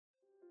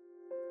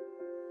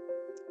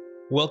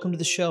Welcome to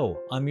the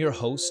show. I'm your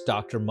host,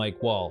 Dr.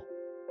 Mike Wahl.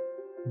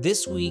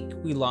 This week,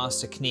 we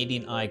lost a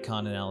Canadian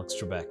icon in Alex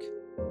Trebek.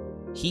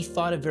 He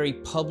fought a very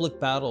public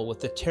battle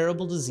with a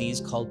terrible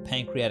disease called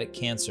pancreatic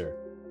cancer.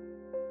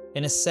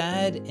 In a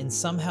sad and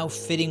somehow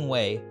fitting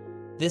way,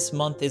 this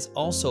month is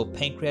also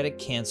Pancreatic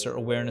Cancer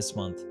Awareness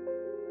Month.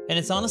 And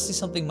it's honestly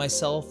something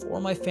myself or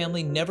my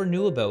family never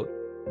knew about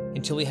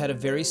until we had a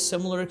very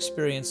similar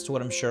experience to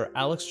what I'm sure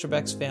Alex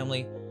Trebek's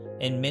family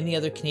and many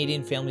other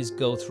Canadian families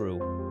go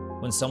through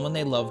when someone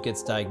they love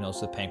gets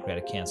diagnosed with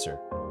pancreatic cancer.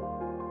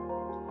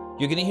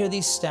 You're going to hear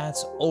these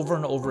stats over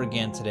and over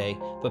again today,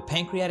 but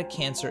pancreatic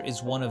cancer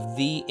is one of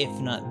the, if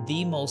not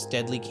the most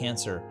deadly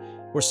cancer,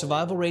 where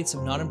survival rates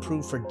have not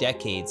improved for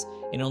decades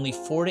and only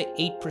 4 to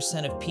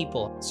 8% of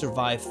people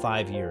survive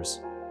 5 years.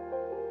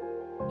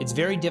 It's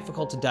very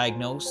difficult to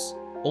diagnose,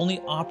 only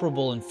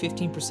operable in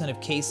 15%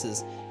 of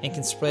cases, and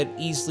can spread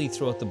easily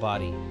throughout the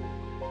body.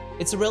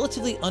 It's a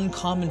relatively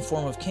uncommon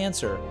form of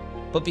cancer,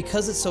 but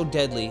because it's so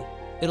deadly,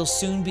 it'll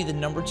soon be the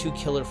number 2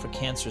 killer for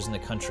cancers in the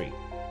country.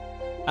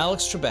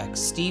 Alex Trebek,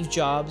 Steve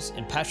Jobs,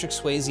 and Patrick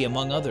Swayze,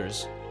 among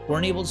others, were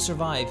unable to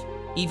survive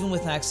even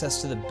with access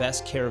to the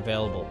best care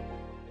available.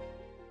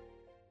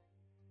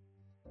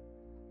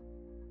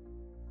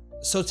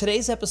 So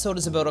today's episode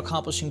is about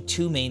accomplishing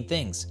 2 main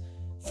things.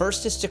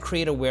 First is to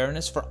create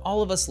awareness for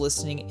all of us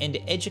listening and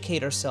to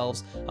educate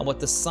ourselves on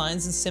what the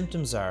signs and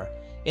symptoms are,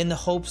 in the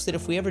hopes that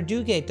if we ever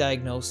do get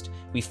diagnosed,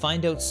 we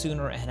find out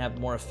sooner and have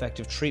more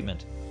effective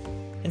treatment.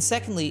 And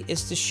secondly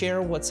is to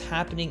share what's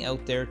happening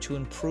out there to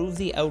improve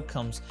the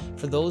outcomes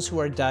for those who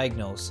are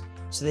diagnosed,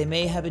 so they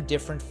may have a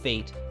different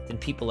fate than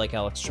people like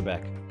Alex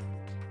Trebek.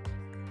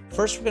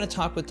 First, we're going to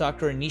talk with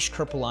Dr. Anish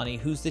Kirpalani,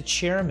 who's the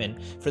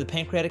chairman for the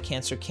Pancreatic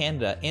Cancer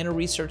Canada and a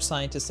research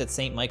scientist at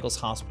St. Michael's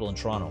Hospital in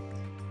Toronto.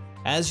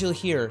 As you'll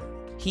hear,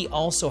 he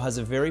also has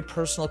a very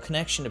personal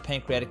connection to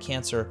pancreatic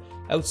cancer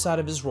outside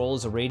of his role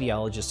as a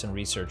radiologist and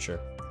researcher.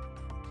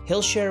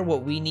 He'll share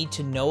what we need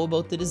to know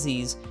about the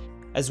disease,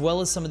 as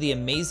well as some of the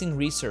amazing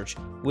research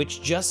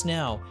which just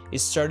now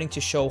is starting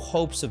to show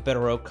hopes of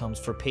better outcomes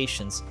for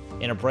patients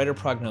and a brighter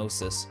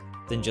prognosis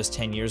than just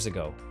 10 years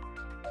ago.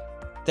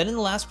 Then in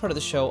the last part of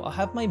the show, I'll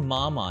have my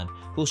mom on,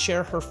 who'll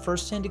share her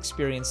firsthand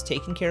experience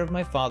taking care of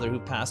my father who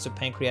passed of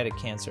pancreatic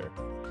cancer.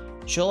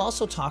 She'll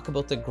also talk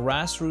about the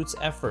grassroots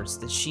efforts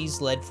that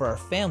she's led for our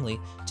family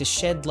to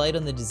shed light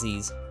on the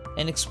disease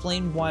and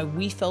explain why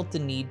we felt the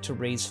need to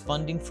raise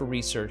funding for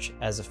research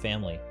as a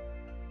family.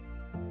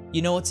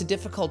 You know, it's a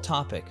difficult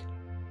topic,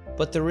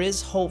 but there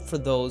is hope for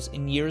those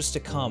in years to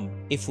come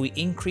if we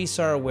increase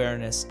our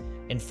awareness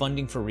and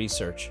funding for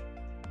research.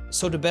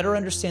 So to better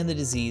understand the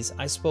disease,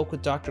 I spoke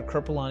with Dr.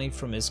 Kirpalani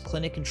from his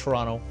clinic in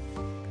Toronto.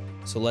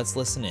 So let's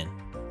listen in.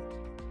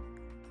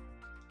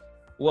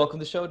 Welcome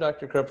to the show,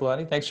 Dr.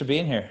 Kirpalani. Thanks for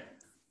being here.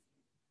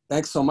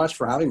 Thanks so much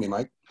for having me,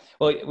 Mike.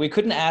 Well, we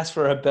couldn't ask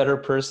for a better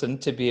person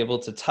to be able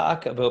to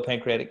talk about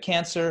pancreatic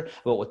cancer,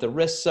 about what the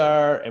risks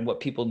are and what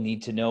people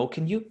need to know.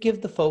 Can you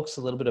give the folks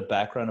a little bit of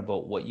background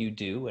about what you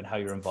do and how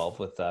you're involved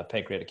with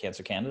Pancreatic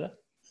Cancer Canada?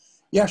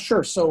 Yeah,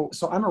 sure. So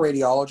I'm a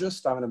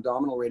radiologist. I'm an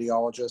abdominal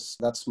radiologist.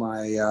 That's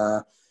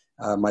my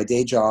my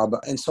day job.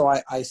 And so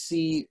I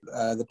see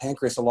the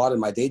pancreas a lot in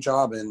my day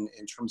job in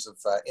terms of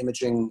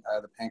imaging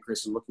the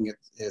pancreas and looking at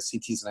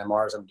CTs and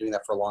MRs. I'm doing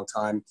that for a long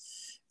time.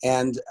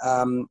 And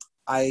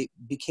I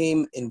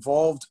became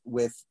involved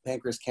with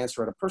pancreas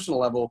cancer at a personal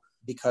level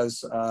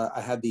because I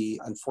had the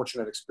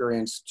unfortunate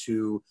experience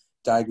to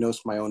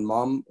diagnose my own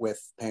mom with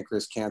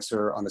pancreas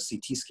cancer on a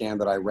CT scan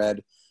that I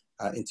read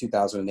in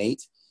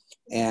 2008.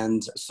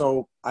 And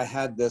so I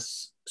had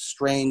this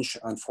strange,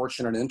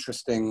 unfortunate, and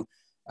interesting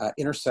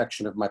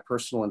intersection of my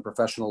personal and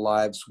professional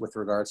lives with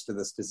regards to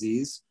this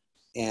disease.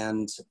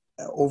 And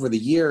over the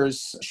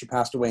years, she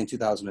passed away in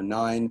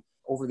 2009.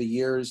 Over the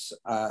years,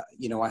 I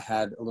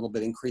had a little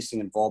bit increasing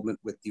involvement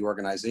with the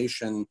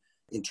organization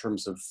in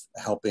terms of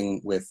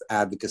helping with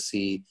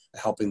advocacy,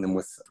 helping them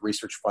with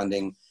research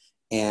funding.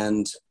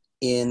 And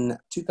in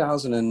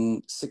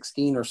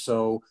 2016 or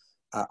so,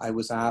 I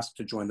was asked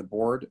to join the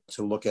board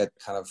to look at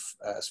kind of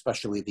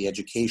especially the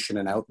education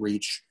and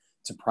outreach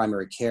to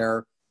primary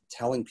care,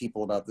 telling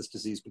people about this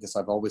disease, because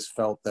I've always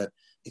felt that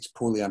it's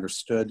poorly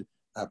understood.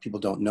 People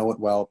don't know it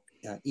well,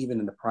 even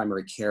in the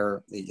primary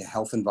care, the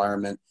health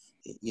environment.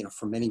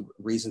 For many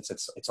reasons,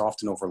 it's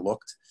often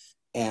overlooked.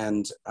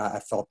 And I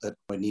felt that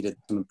I needed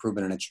some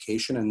improvement in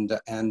education. And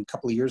a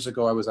couple of years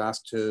ago, I was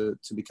asked to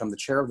become the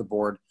chair of the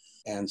board.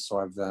 And so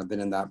I've been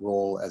in that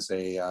role as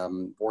a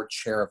board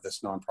chair of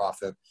this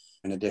nonprofit,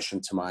 in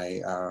addition to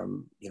my,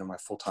 my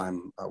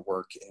full-time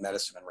work in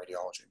medicine and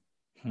radiology.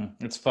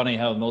 It's funny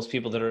how most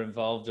people that are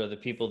involved are the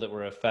people that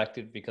were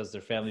affected because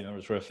their family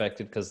members were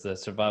affected because the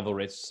survival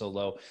rates are so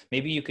low.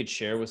 Maybe you could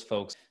share with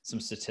folks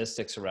some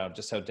statistics around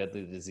just how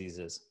deadly the disease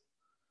is.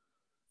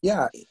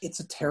 Yeah,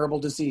 it's a terrible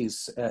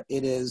disease.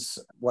 It is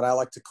what I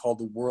like to call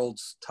the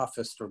world's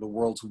toughest or the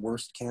world's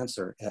worst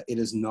cancer. It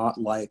is not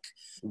like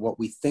what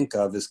we think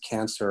of as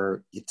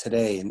cancer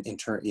today in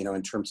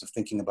terms of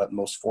thinking about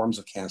most forms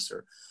of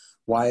cancer.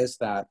 Why is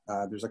that?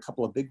 There's a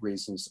couple of big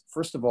reasons.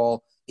 First of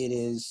all, it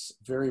is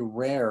very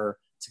rare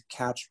to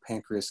catch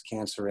pancreas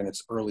cancer in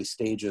its early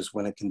stages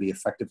when it can be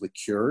effectively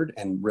cured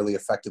and really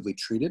effectively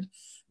treated.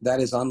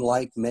 That is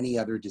unlike many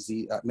other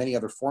many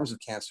other forms of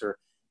cancer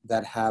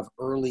that have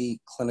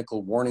early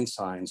clinical warning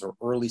signs or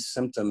early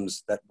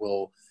symptoms that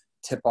will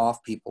tip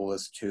off people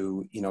as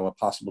to, a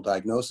possible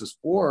diagnosis,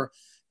 or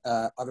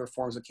other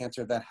forms of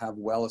cancer that have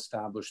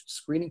well-established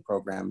screening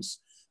programs,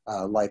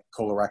 like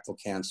colorectal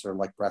cancer,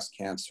 like breast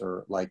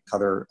cancer, like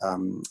other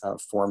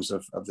forms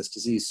of this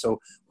disease. So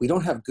we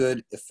don't have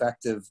good,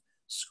 effective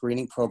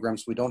screening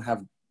programs. We don't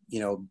have,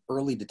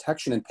 early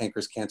detection in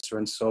pancreas cancer.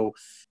 And so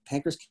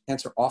pancreas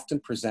cancer often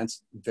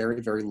presents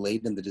very, very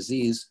late in the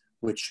disease,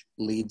 which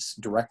leads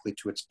directly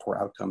to its poor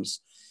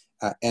outcomes.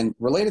 And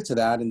related to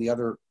that, and the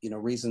other,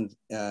 reason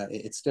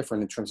it's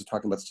different in terms of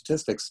talking about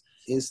statistics,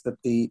 is that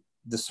the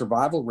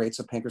survival rates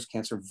of pancreas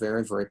cancer are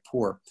very, very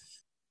poor.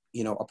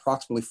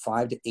 Approximately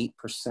 5 to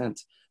 8%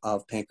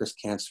 of pancreas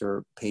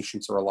cancer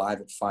patients are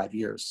alive at 5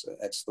 years.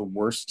 It's the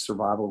worst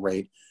survival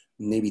rate,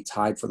 maybe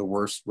tied for the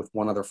worst with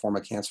one other form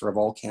of cancer of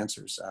all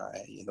cancers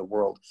in the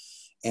world.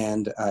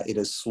 And it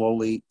is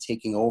slowly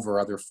taking over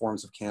other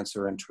forms of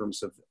cancer in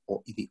terms of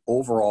the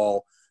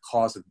overall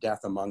cause of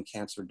death among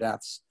cancer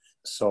deaths.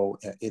 So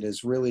it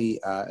is really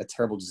a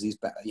terrible disease.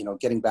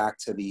 Getting back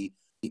to the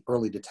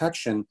early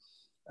detection,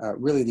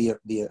 really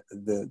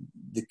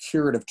the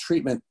curative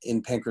treatment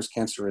in pancreas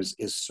cancer is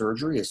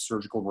surgery, is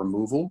surgical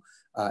removal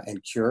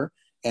and cure.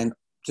 And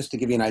just to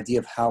give you an idea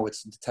of how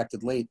it's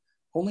detected late,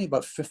 only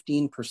about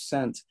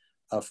 15%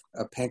 of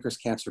pancreas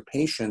cancer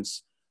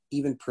patients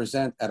even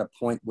present at a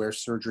point where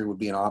surgery would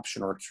be an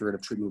option or a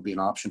curative treatment would be an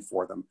option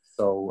for them.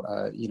 So,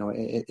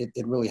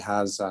 it really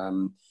has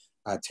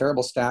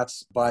terrible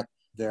stats, but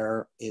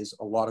there is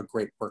a lot of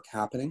great work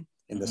happening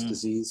in this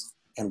disease.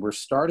 And we're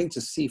starting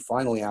to see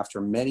finally, after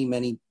many,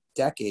 many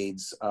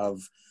decades of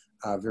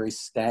very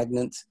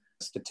stagnant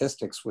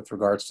statistics with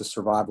regards to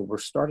survival, we're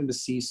starting to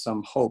see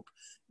some hope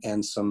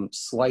and some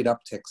slight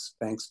upticks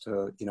thanks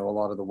to, a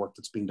lot of the work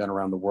that's being done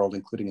around the world,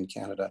 including in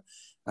Canada,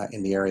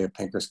 in the area of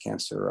pancreas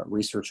cancer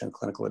research and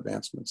clinical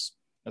advancements.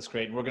 That's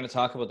great. We're going to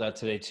talk about that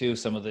today too,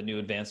 some of the new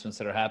advancements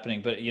that are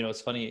happening. But,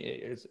 it's funny,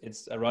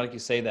 it's ironic you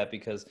say that,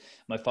 because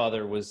my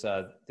father was,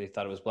 they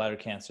thought it was bladder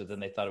cancer, then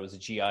they thought it was a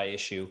GI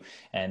issue,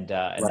 and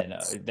Right.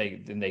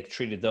 then they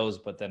treated those,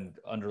 but then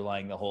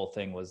underlying the whole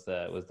thing was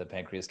the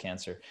pancreas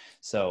cancer.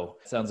 So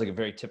it sounds like a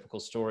very typical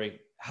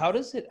story. How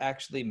does it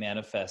actually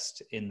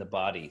manifest in the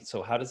body?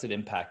 So how does it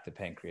impact the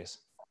pancreas?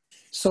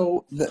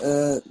 So,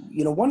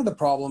 one of the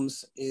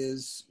problems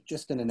is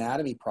just an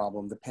anatomy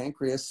problem. The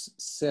pancreas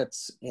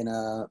sits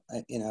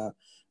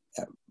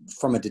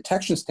from a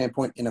detection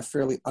standpoint, in a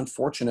fairly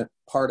unfortunate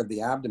part of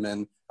the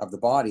abdomen of the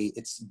body.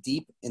 It's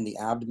deep in the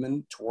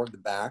abdomen toward the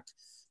back,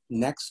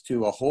 next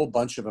to a whole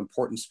bunch of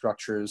important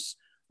structures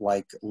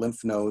like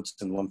lymph nodes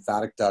and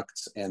lymphatic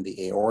ducts and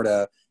the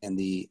aorta and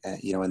the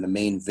and the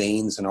main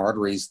veins and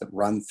arteries that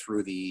run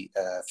through the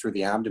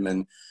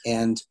abdomen.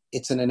 And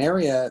it's in an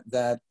area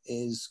that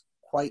is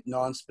quite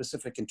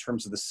non-specific in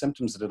terms of the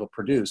symptoms that it'll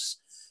produce.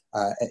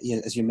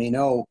 As you may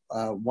know,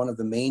 one of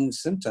the main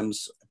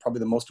symptoms, probably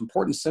the most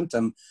important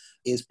symptom,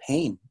 is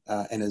pain,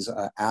 and is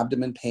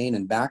abdomen pain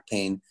and back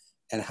pain.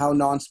 And how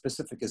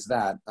non-specific is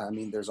that? I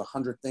mean, there's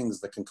 100 things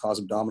that can cause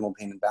abdominal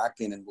pain and back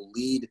pain, and will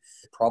lead,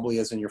 probably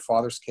as in your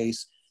father's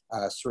case,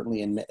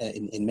 certainly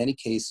in many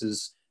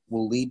cases,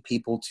 will lead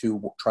people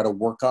to try to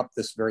work up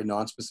this very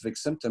non-specific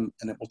symptom,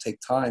 and it will take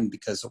time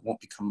because it won't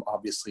become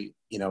obvious at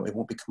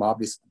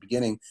the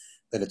beginning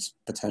that it's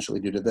potentially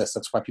due to this.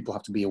 That's why people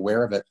have to be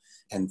aware of it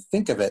and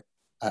think of it,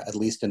 at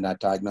least in that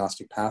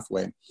diagnostic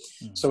pathway.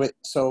 So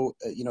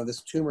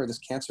this tumor, this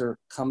cancer,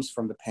 comes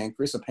from the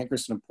pancreas. The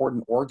pancreas is an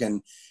important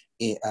organ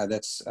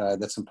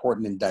that's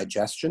important in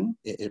digestion.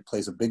 It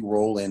plays a big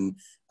role in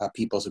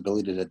people's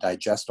ability to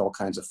digest all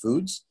kinds of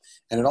foods.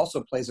 And it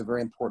also plays a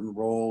very important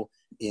role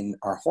in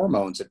our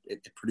hormones.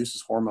 It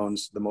produces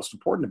hormones, the most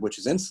important of which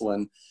is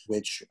insulin,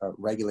 which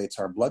regulates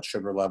our blood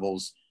sugar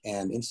levels.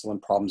 And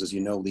insulin problems, as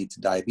you know, lead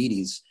to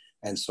diabetes.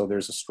 And so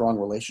there's a strong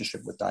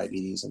relationship with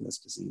diabetes in this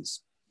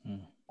disease.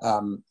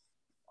 And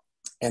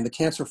the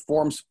cancer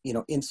forms,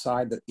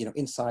 inside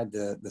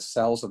the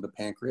cells of the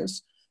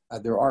pancreas.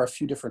 There are a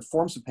few different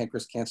forms of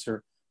pancreas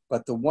cancer,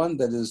 but the one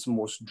that is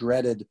most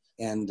dreaded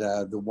and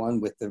the one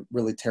with the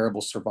really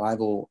terrible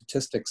survival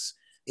statistics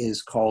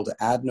is called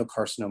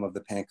adenocarcinoma of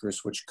the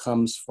pancreas, which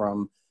comes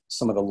from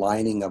some of the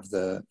lining of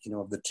the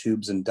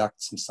tubes and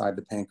ducts inside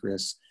the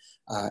pancreas,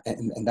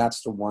 and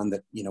that's the one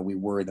that we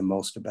worry the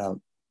most about.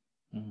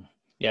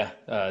 Yeah,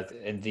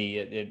 and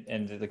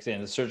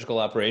the surgical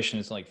operation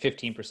is like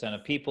 15%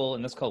 of people,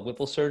 and that's called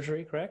Whipple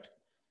surgery, correct?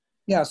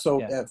 Yeah.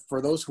 So for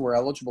those who are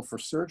eligible for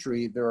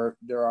surgery, there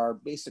are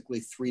basically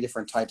 3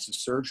 different types of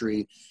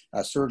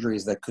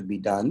surgeries that could be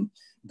done.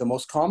 The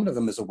most common of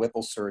them is a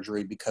Whipple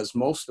surgery, because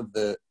most of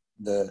the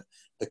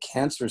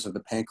cancers of the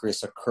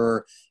pancreas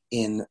occur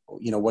in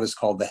what is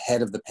called the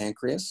head of the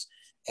pancreas,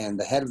 and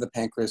the head of the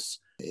pancreas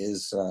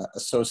is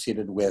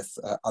associated with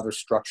other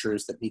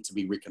structures that need to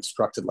be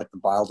reconstructed, like the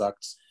bile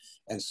ducts.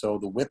 And so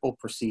the Whipple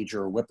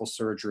procedure, Whipple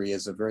surgery,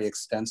 is a very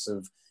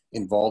extensive,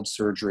 involved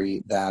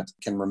surgery that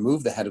can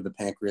remove the head of the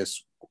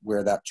pancreas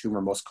where that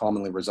tumor most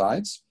commonly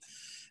resides.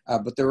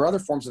 But there are other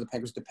forms of the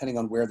pancreas depending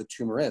on where the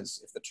tumor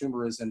is. If the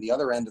tumor is in the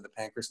other end of the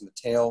pancreas, in the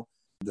tail,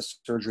 the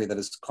surgery that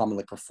is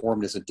commonly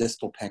performed is a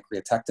distal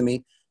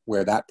pancreatectomy,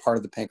 where that part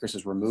of the pancreas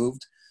is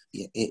removed.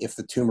 If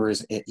the tumor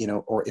is,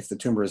 or if the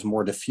tumor is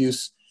more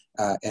diffuse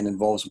and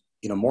involves,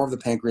 more of the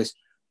pancreas,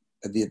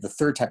 the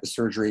third type of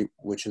surgery,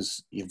 which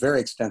is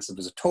very extensive,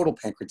 is a total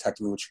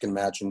pancreatectomy, which you can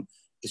imagine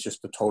is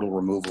just the total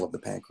removal of the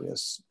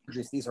pancreas.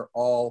 These are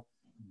all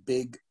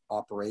big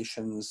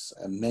operations,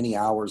 many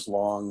hours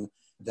long,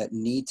 that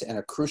need to, and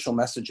a crucial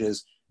message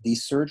is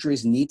these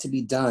surgeries need to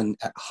be done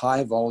at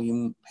high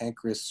volume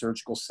pancreas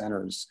surgical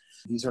centers.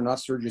 These are not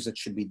surgeries that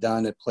should be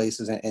done at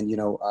places,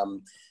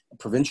 and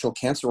provincial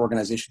cancer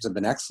organizations have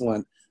been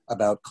excellent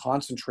about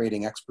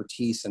concentrating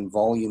expertise and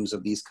volumes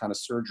of these kind of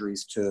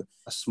surgeries to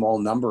a small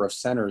number of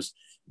centers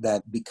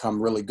that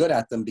become really good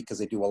at them because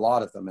they do a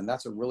lot of them. And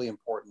that's a really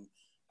important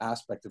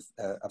aspect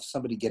of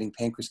somebody getting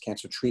pancreas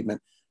cancer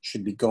treatment,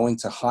 should be going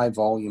to high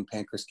volume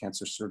pancreas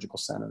cancer surgical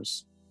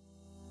centers.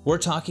 We're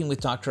talking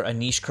with Dr.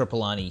 Anish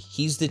Kirpalani.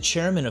 He's the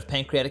chairman of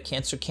Pancreatic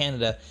Cancer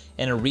Canada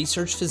and a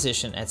research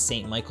physician at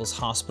St. Michael's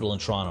Hospital in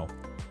Toronto.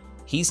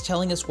 He's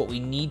telling us what we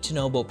need to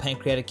know about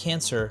pancreatic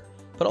cancer,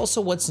 but also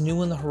what's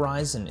new on the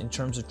horizon in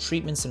terms of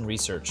treatments and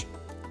research.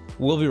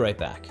 We'll be right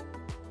back.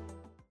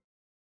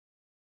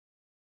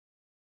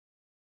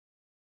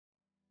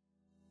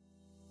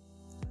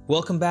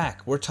 Welcome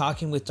back. We're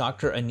talking with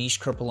Dr. Anish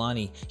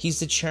Kirpalani.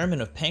 He's the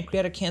chairman of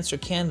Pancreatic Cancer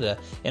Canada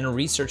and a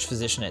research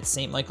physician at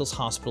St. Michael's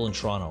Hospital in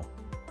Toronto.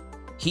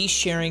 He's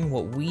sharing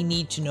what we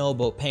need to know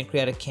about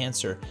pancreatic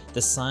cancer,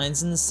 the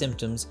signs and the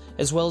symptoms,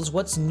 as well as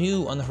what's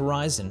new on the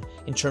horizon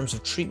in terms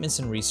of treatments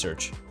and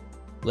research.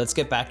 Let's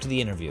get back to the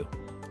interview.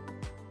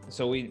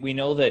 So we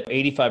know that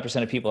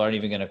 85% of people aren't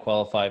even going to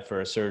qualify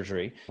for a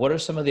surgery. What are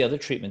some of the other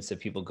treatments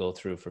that people go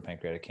through for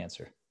pancreatic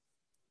cancer?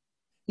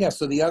 Yeah,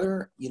 so the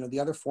other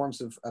forms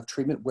of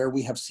treatment where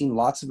we have seen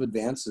lots of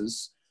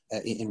advances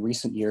in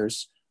recent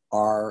years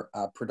are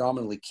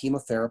predominantly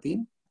chemotherapy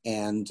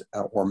and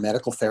or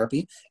medical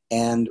therapy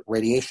and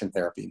radiation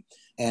therapy.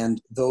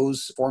 And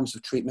those forms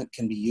of treatment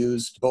can be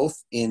used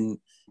both in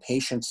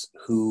patients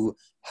who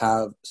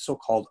have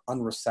so-called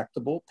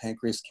unresectable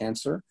pancreas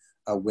cancer,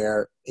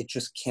 where it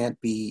just can't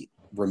be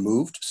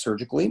removed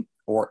surgically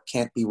or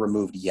can't be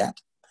removed yet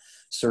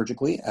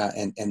surgically,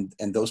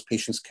 and those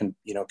patients can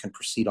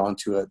proceed on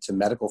to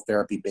medical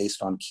therapy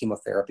based on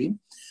chemotherapy.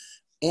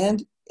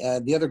 And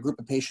the other group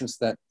of patients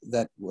that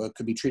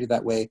could be treated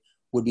that way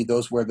would be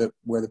those where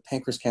the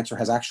pancreas cancer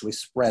has actually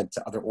spread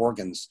to other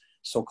organs,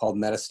 so-called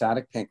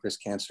metastatic pancreas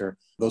cancer.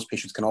 Those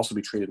patients can also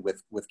be treated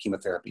with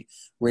chemotherapy.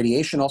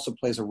 Radiation also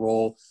plays a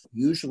role,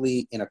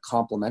 usually in a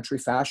complementary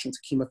fashion to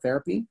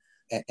chemotherapy,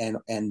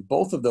 and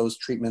both of those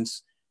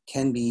treatments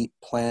can be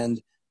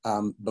planned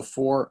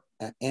before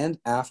and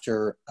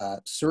after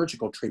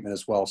surgical treatment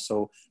as well.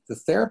 So the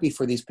therapy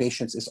for these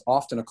patients is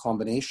often a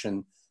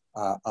combination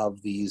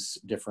of these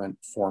different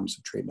forms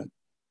of treatment.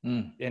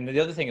 And the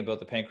other thing about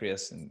the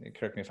pancreas, and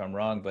correct me if I'm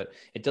wrong, but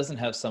it doesn't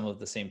have some of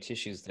the same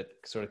tissues that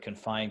sort of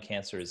confine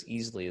cancer as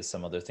easily as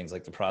some other things,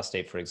 like the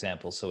prostate, for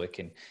example. So it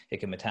can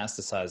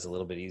metastasize a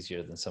little bit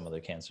easier than some other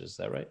cancers. Is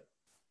that right?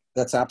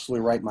 That's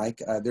absolutely right,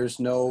 Mike. There's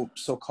no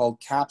so-called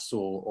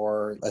capsule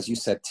or, as you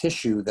said,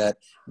 tissue that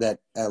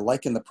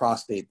like in the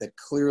prostate, that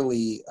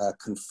clearly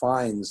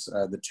confines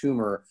the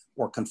tumor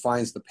or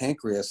confines the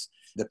pancreas.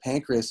 The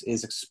pancreas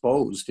is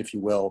exposed, if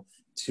you will,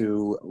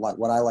 to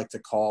what I like to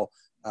call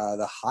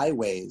the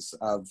highways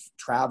of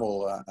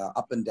travel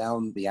up and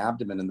down the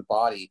abdomen and the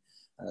body,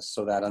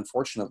 so that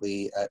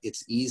unfortunately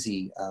it's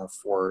easy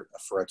for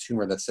a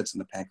tumor that sits in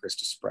the pancreas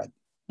to spread.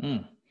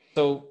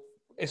 So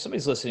if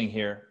somebody's listening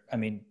here, I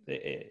mean,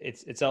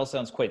 it all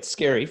sounds quite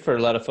scary for a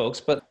lot of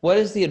folks, but what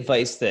is the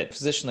advice that a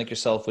physician like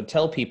yourself would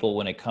tell people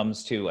when it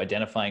comes to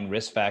identifying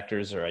risk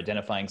factors or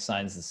identifying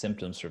signs and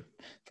symptoms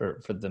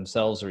for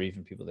themselves or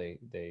even people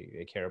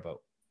they care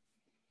about?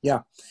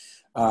 Yeah,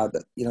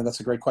 that's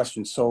a great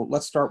question. So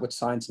let's start with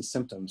signs and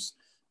symptoms,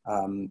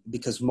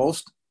 because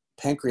most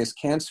pancreas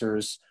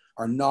cancers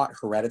are not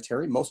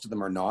hereditary. Most of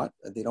them are not.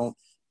 They don't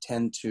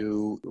tend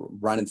to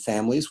run in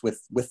families, with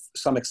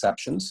some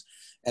exceptions.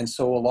 And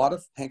so a lot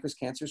of pancreas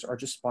cancers are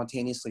just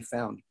spontaneously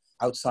found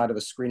outside of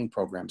a screening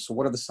program. So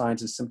what are the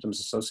signs and symptoms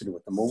associated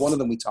with them? Well, one of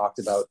them we talked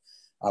about,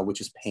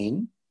 which is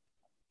pain.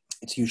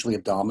 It's usually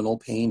abdominal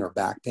pain or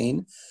back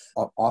pain,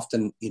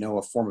 often,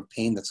 a form of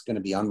pain that's going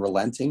to be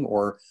unrelenting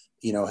or,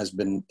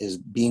 is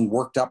being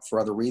worked up for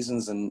other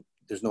reasons and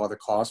there's no other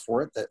cause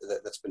for it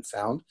that's been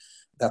found.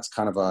 That's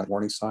kind of a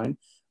warning sign.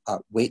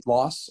 Weight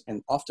loss,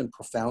 and often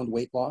profound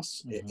weight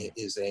loss,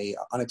 is a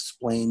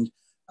unexplained,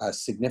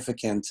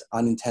 significant,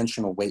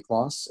 unintentional weight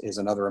loss is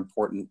another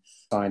important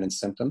sign and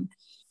symptom.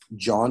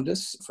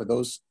 Jaundice, for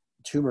those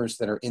tumors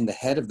that are in the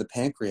head of the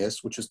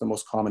pancreas, which is the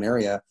most common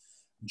area,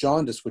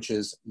 jaundice, which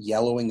is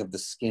yellowing of the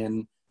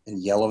skin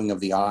and yellowing of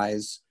the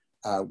eyes,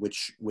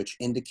 which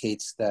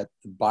indicates that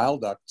the bile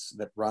ducts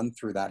that run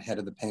through that head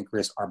of the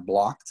pancreas are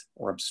blocked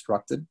or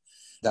obstructed.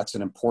 That's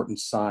an important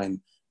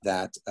sign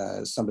that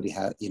somebody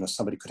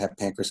could have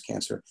pancreas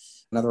cancer.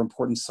 Another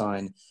important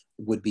sign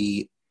would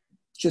be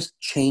just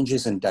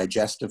changes in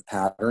digestive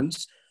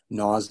patterns,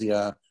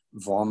 nausea,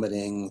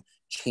 vomiting,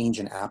 change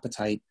in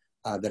appetite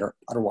that are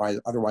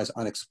otherwise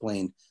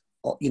unexplained.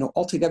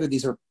 Altogether,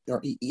 these are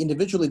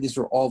individually, these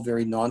are all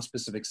very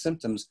non-specific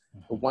symptoms,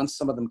 but once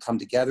some of them come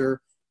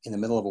together in the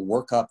middle of a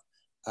workup,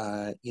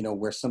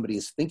 where somebody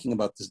is thinking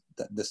about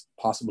this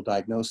possible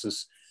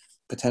diagnosis,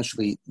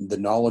 potentially the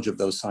knowledge of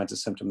those signs and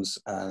symptoms,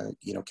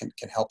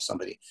 can help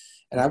somebody.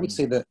 And I would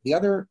say that the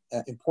other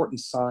important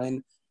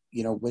sign,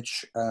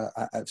 which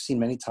I've seen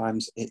many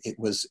times, it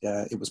was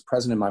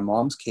present in my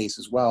mom's case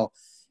as well,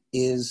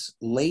 is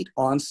late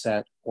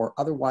onset or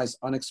otherwise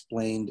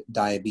unexplained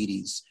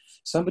diabetes.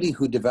 Somebody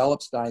who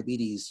develops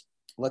diabetes,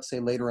 let's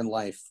say later in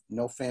life,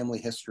 no family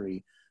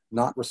history,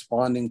 not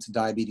responding to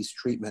diabetes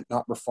treatment,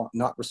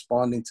 not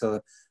responding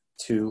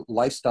to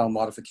lifestyle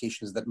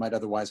modifications that might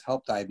otherwise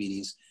help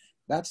diabetes.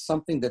 That's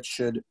something that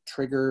should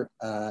trigger,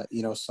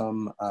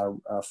 some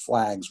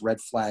flags,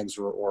 red flags,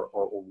 or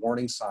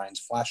warning signs,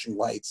 flashing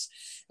lights,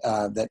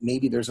 that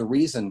maybe there's a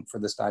reason for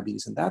this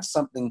diabetes. And that's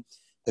something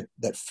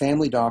that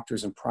family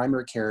doctors and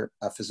primary care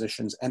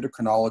physicians,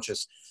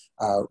 endocrinologists,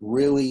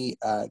 really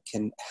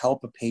can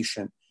help a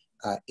patient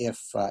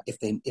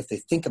if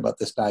they think about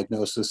this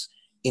diagnosis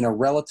in a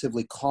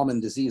relatively common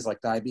disease like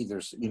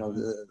diabetes.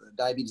 The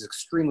diabetes is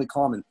extremely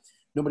common.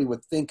 Nobody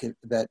would think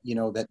that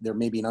that there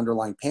may be an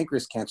underlying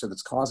pancreas cancer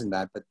that's causing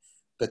that,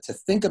 but to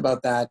think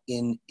about that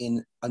in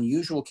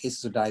unusual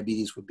cases of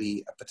diabetes would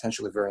be a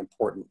potentially very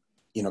important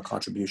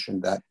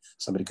contribution that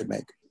somebody could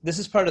make. This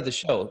is part of the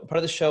show. Part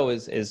of the show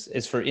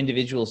is for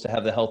individuals to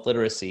have the health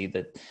literacy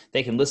that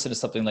they can listen to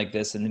something like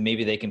this, and then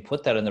maybe they can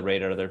put that on the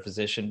radar of their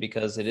physician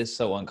because it is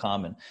so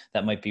uncommon.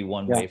 That might be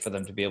one way for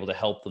them to be able to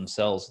help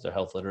themselves with their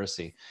health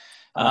literacy.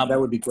 That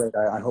would be great.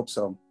 I hope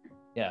so.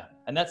 Yeah,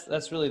 and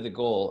that's really the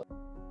goal.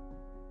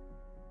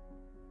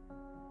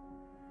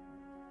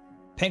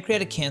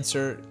 Pancreatic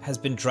cancer has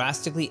been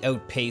drastically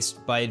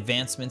outpaced by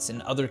advancements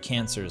in other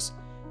cancers,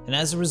 and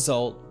as a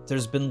result,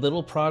 there's been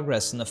little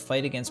progress in the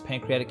fight against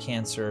pancreatic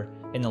cancer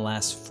in the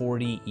last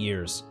 40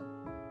 years.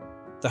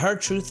 The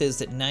hard truth is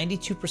that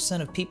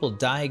 92% of people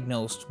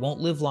diagnosed won't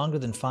live longer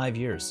than 5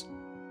 years.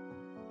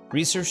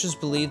 Researchers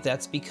believe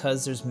that's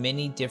because there's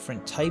many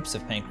different types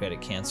of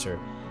pancreatic cancer,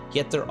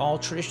 yet they're all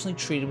traditionally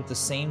treated with the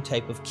same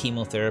type of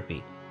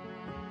chemotherapy.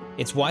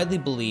 It's widely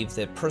believed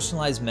that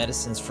personalized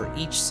medicines for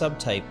each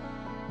subtype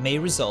may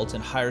result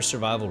in higher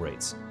survival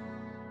rates.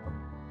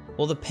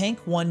 Well, the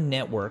PANC-1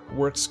 network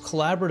works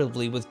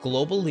collaboratively with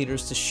global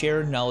leaders to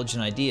share knowledge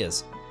and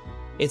ideas.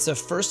 It's a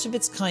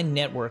first-of-its-kind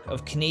network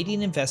of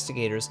Canadian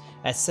investigators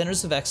at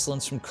centers of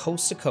excellence from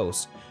coast to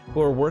coast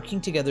who are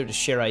working together to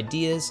share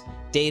ideas,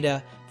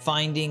 data,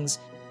 findings,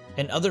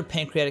 and other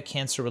pancreatic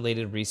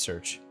cancer-related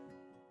research.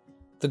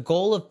 The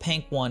goal of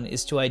PANC-1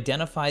 is to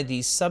identify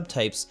these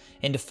subtypes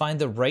and to find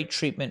the right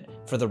treatment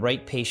for the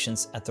right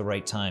patients at the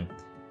right time,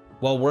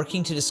 while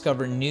working to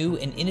discover new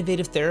and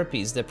innovative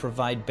therapies that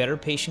provide better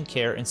patient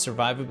care and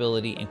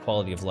survivability and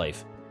quality of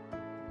life.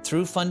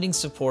 Through funding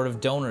support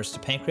of donors to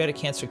Pancreatic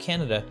Cancer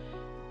Canada,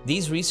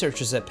 these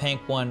researchers at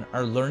PANC-1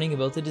 are learning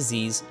about the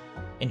disease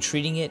and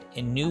treating it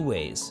in new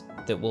ways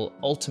that will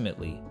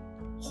ultimately,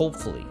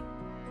 hopefully,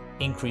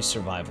 increase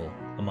survival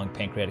among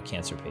pancreatic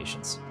cancer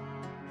patients.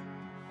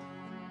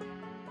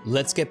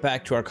 Let's get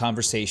back to our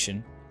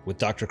conversation with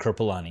Dr.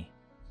 Kirpalani.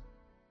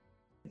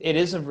 It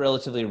is a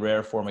relatively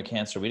rare form of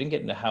cancer. We didn't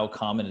get into how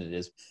common it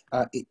is.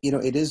 I'm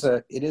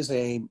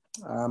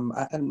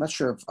not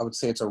sure if I would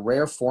say it's a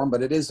rare form,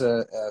 but it is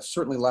a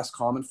certainly less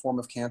common form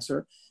of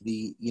cancer.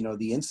 The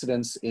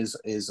incidence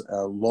is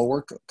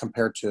lower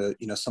compared to,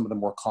 some of the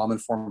more common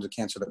forms of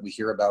cancer that we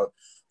hear about,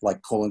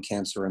 like colon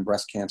cancer and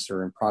breast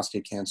cancer and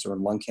prostate cancer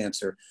and lung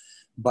cancer.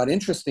 But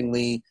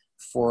interestingly,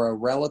 for a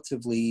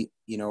relatively,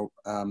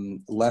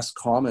 less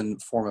common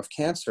form of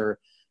cancer,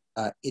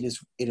 it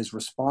is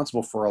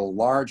responsible for a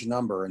large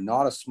number, and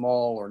not a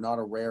small or not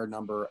a rare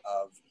number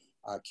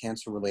of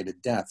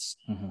cancer-related deaths.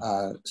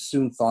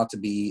 Soon thought to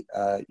be,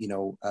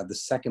 the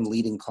second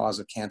leading cause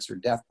of cancer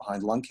death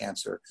behind lung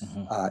cancer,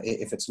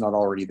 if it's not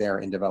already there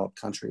in developed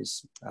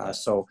countries.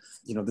 So,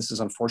 this is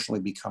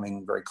unfortunately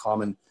becoming very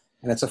common,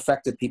 and it's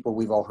affected people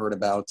we've all heard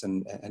about,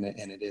 and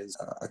it is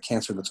a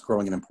cancer that's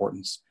growing in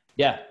importance.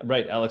 Yeah,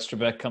 right. Alex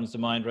Trebek comes to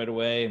mind right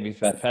away, and we've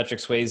had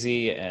Patrick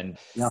Swayze and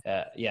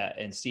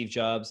and Steve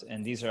Jobs,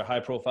 and these are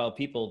high-profile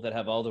people that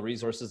have all the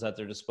resources at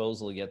their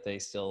disposal, yet they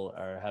still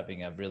are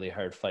having a really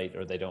hard fight,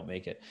 or they don't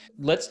make it.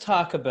 Let's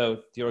talk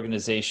about the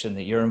organization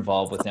that you're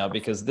involved with now,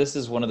 because this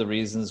is one of the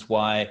reasons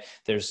why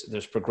there's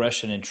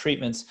progression in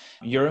treatments.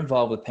 You're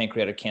involved with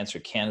Pancreatic Cancer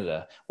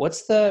Canada.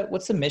 What's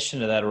the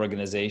mission of that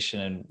organization,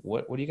 and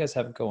what do you guys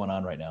have going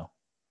on right now?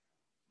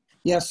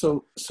 Yeah,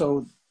 so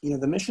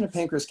the mission of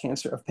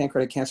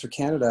Pancreatic Cancer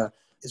Canada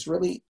is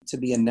really to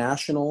be a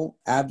national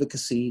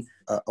advocacy,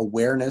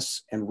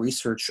 awareness, and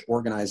research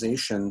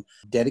organization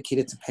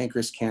dedicated to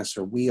pancreas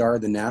cancer. We are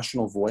the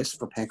national voice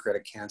for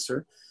pancreatic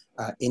cancer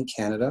in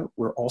Canada.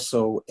 We're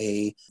also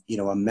a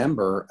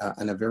member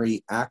and a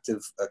very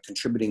active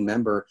contributing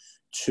member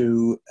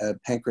to the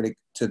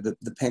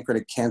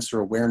pancreatic cancer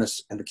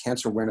awareness and the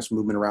cancer awareness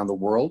movement around the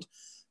world.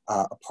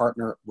 A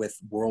partner with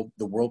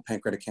the World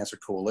Pancreatic Cancer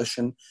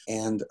Coalition,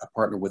 and a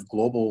partner with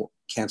global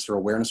cancer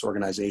awareness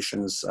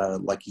organizations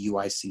like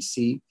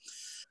UICC.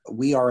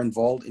 We are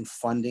involved in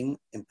funding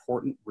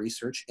important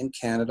research in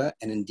Canada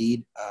and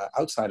indeed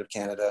outside of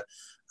Canada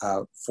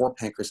for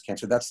pancreas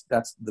cancer.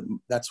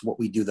 That's what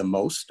we do the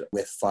most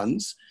with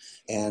funds,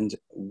 and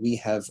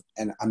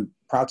and I'm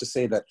proud to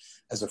say that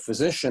as a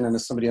physician and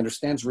as somebody who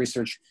understands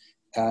research,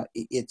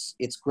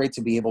 it's great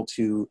to be able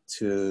to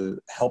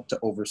help to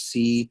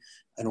oversee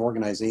an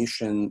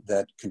organization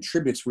that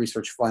contributes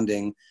research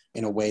funding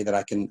in a way that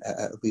I can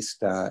at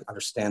least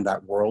understand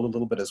that world a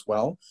little bit as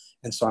well.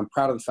 And so I'm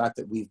proud of the fact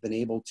that we've been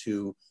able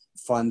to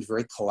fund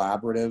very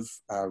collaborative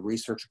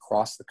research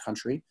across the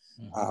country,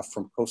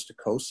 from coast to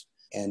coast,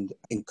 and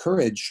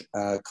encourage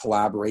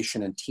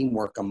collaboration and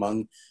teamwork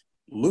among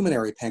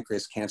luminary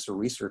pancreas cancer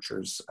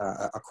researchers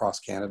across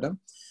Canada,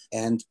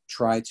 and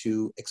try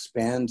to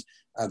expand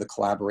the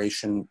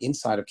collaboration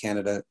inside of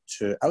Canada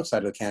to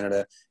outside of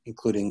Canada,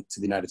 including to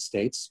the United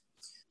States.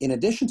 In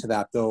addition to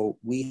that, though,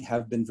 we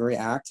have been very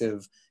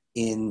active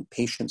in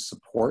patient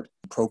support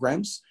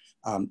programs,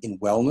 in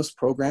wellness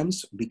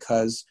programs,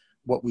 because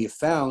what we have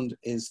found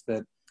is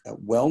that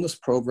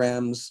wellness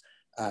programs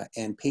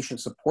and patient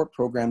support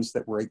programs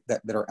that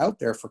are out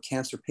there for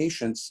cancer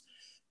patients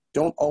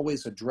don't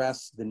always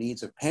address the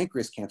needs of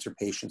pancreas cancer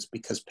patients,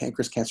 because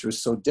pancreas cancer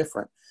is so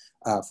different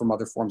from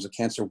other forms of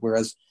cancer.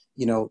 Whereas,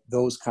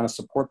 those kind of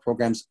support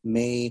programs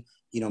may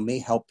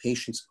help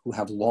patients who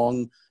have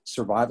long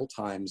survival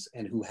times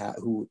and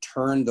who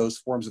turn those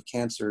forms of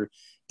cancer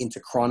into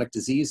chronic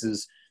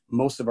diseases.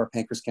 Most of our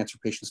pancreas cancer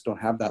patients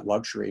don't have that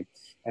luxury.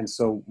 And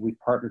so we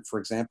partnered, for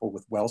example,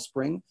 with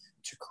Wellspring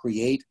to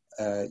create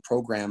a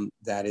program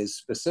that is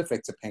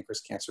specific to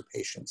pancreas cancer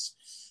patients.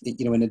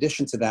 In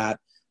addition to that,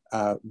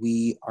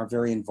 we are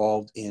very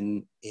involved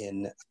in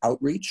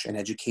outreach and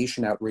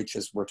education outreach,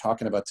 as we're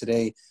talking about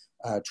today,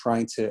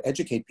 trying to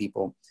educate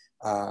people,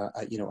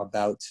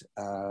 about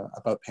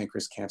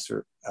pancreas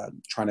cancer,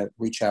 trying to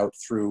reach out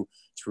through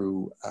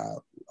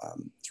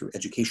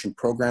education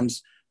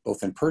programs,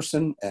 both in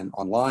person and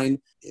online,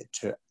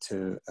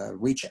 to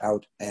reach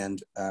out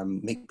and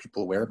make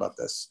people aware about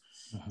this.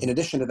 In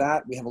addition to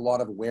that, we have a lot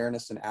of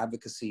awareness and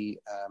advocacy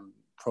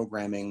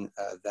programming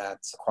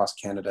that's across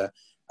Canada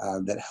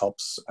that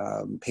helps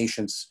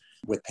patients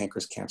with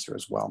pancreas cancer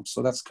as well.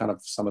 So that's kind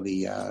of some of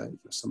the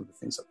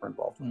things that we're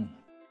involved with.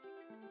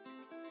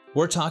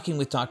 We're talking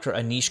with Dr.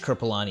 Anish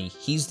Kirpalani.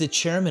 He's the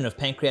chairman of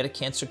Pancreatic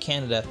Cancer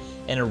Canada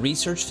and a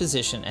research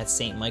physician at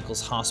St.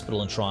 Michael's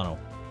Hospital in Toronto.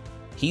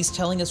 He's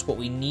telling us what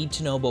we need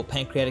to know about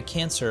pancreatic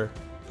cancer,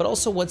 but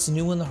also what's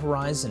new on the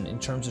horizon in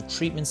terms of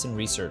treatments and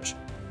research.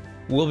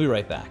 We'll be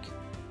right back.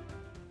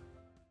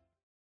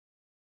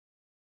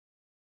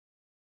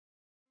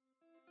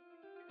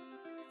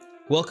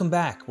 Welcome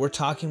back. We're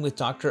talking with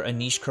Dr.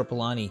 Anish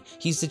Kirpalani.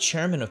 He's the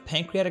chairman of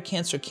Pancreatic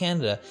Cancer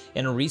Canada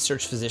and a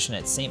research physician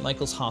at St.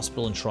 Michael's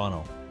Hospital in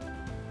Toronto.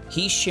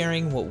 He's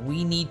sharing what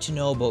we need to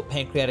know about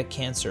pancreatic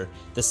cancer,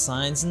 the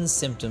signs and the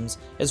symptoms,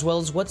 as well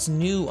as what's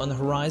new on the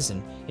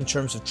horizon in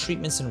terms of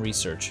treatments and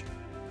research.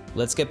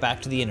 Let's get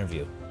back to the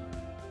interview.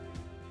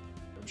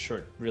 I'm sure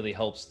it really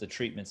helps the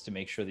treatments to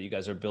make sure that you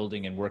guys are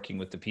building and working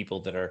with the people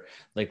that are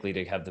likely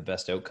to have the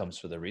best outcomes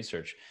for the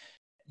research.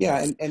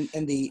 Yeah, and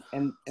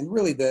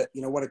really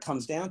what it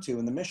comes down to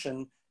in the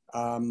mission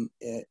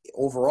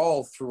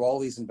overall, through all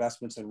these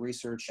investments in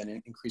research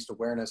and increased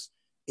awareness,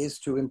 is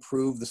to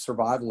improve the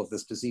survival of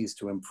this disease,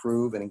 to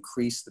improve and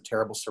increase the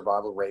terrible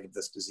survival rate of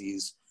this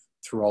disease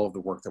through all of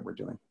the work that we're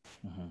doing.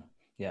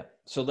 Yeah.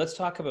 So let's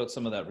talk about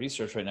some of that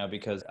research right now,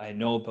 because I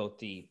know about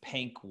the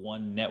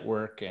PANC-1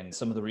 network and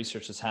some of the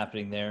research that's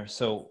happening there.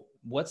 So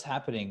what's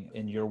happening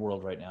in your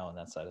world right now on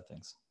that side of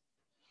things?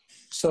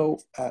 So,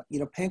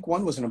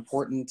 PANC-1 was an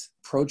important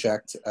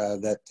project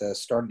that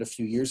started a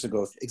few years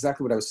ago.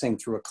 Exactly what I was saying,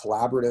 through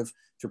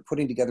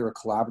putting together a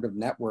collaborative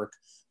network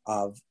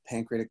of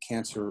pancreatic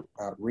cancer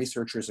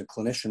researchers and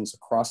clinicians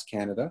across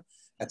Canada,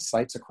 at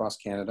sites across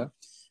Canada.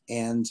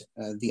 And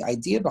the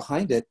idea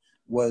behind it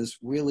was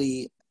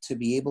really to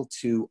be able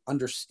to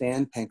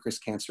understand pancreas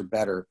cancer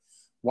better.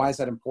 Why is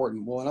that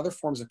important? Well, in other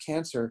forms of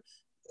cancer,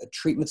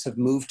 treatments have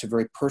moved to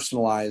very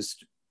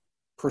personalized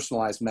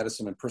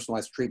medicine and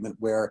personalized treatment,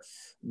 where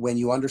when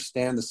you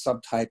understand the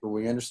subtype or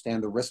when you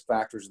understand the risk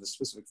factors of the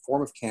specific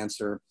form of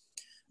cancer,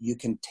 you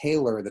can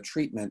tailor the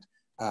treatment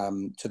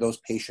to those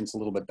patients a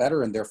little bit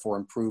better and therefore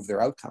improve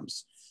their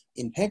outcomes.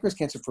 In pancreas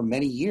cancer, for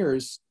many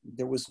years,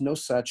 there was no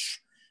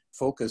such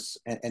focus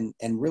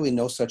and really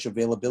no such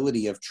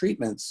availability of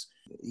treatments.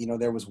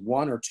 There was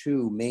one or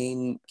two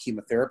main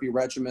chemotherapy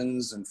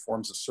regimens and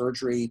forms of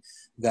surgery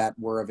that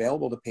were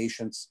available to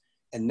patients.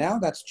 And now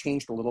that's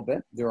changed a little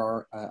bit. There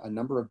are a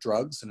number of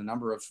drugs and a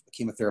number of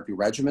chemotherapy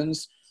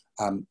regimens,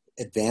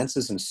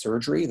 advances in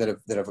surgery that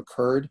have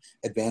occurred,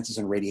 advances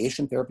in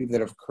radiation therapy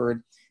that have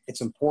occurred.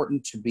 It's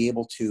important to be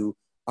able to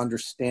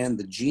understand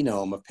the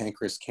genome of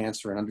pancreas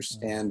cancer and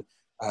understand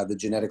the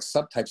genetic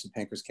subtypes of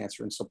pancreas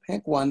cancer. And so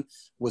PANC1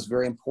 was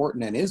very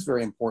important and is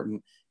very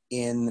important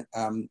in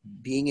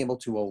being able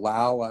to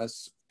allow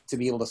us to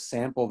be able to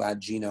sample that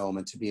genome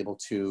and to be able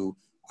to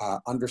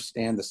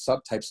understand the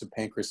subtypes of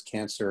pancreas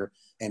cancer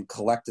and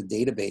collect a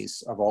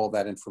database of all of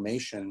that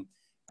information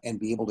and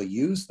be able to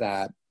use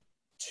that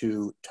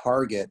to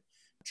target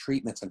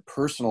treatments and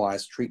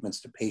personalized treatments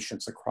to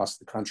patients across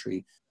the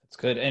country. That's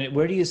good. And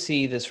where do you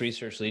see this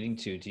research leading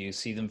to? Do you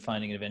see them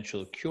finding an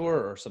eventual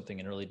cure or something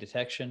in early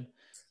detection?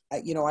 I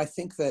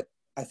think that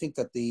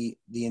the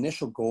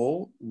initial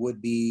goal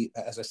would be,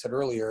 as I said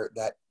earlier,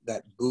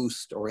 that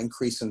boost or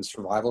increase in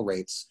survival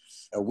rates.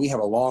 We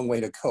have a long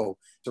way to go.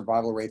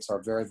 Survival rates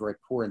are very, very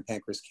poor in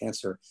pancreas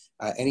cancer.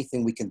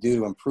 Anything we can do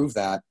to improve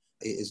that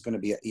is going to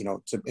be,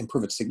 to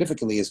improve it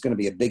significantly is going to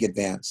be a big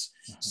advance.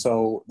 Mm-hmm.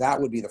 So that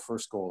would be the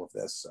first goal of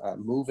this,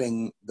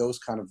 moving those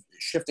kind of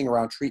shifting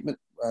around treatment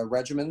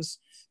regimens,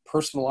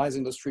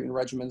 personalizing those treatment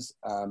regimens,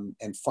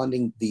 and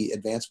funding the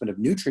advancement of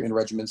new treatment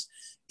regimens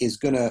is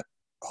going to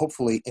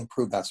hopefully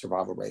improve that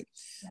survival rate.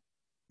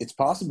 It's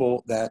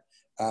possible that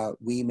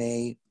we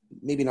may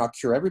maybe not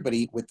cure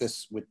everybody with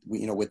this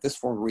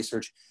form of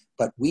research,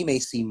 but we may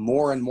see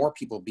more and more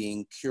people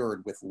being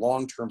cured with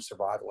long-term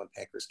survival in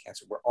pancreas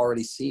cancer. We're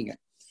already seeing it.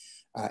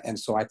 And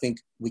so I think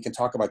we can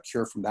talk about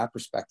cure from that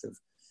perspective.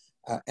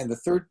 And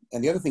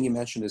the other thing you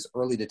mentioned is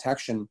early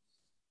detection.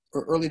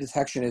 Early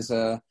detection is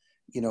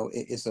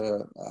it's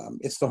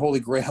the holy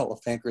grail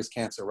of pancreas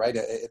cancer, right?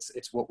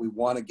 It's what we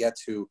want to get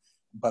to,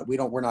 but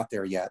we're not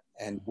there yet.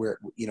 And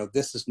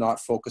this is not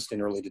focused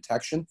in early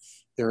detection.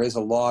 There is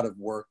a lot of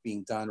work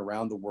being done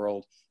around the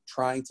world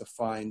trying to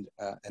find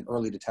an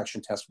early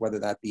detection test, whether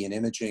that be in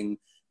imaging,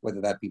 whether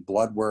that be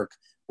blood work,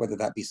 whether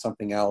that be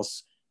something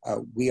else.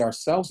 We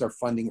ourselves are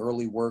funding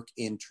early work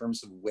in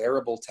terms of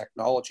wearable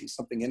technology.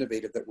 Something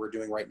innovative that we're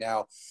doing right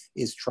now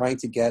is trying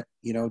to get,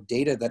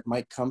 data that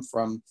might come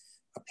from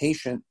a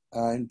patient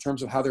in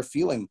terms of how they're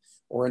feeling,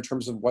 or in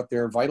terms of what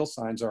their vital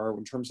signs are, or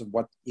in terms of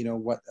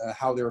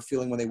how they were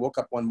feeling when they woke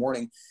up one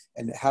morning,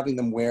 and having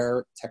them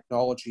wear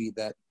technology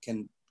that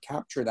can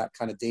capture that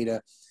kind of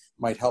data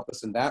might help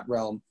us in that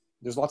realm.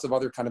 There's lots of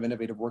other kind of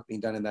innovative work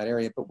being done in that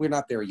area, but we're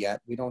not there yet.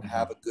 We don't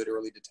have a good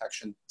early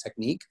detection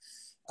technique.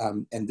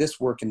 And this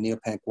work in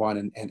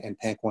NeoPanc1 and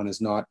PANC1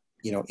 is not,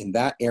 in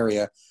that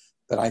area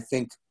that I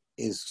think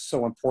is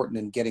so important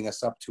in getting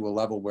us up to a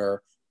level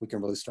where we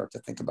can really start to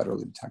think about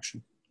early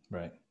detection.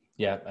 Right.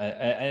 Yeah.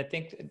 I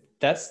think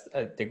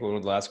one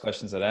of the last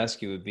questions I'd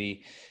ask you would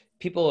be,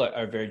 people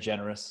are very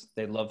generous.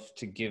 They love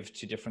to give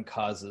to different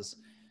causes,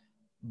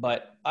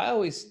 but I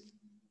always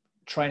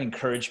try and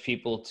encourage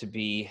people to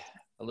be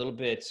a little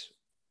bit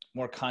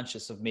more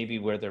conscious of maybe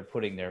where they're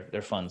putting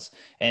their funds.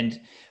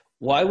 And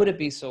why would it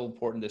be so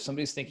important if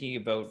somebody's thinking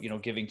about,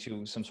 giving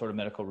to some sort of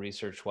medical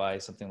research, why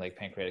something like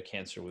pancreatic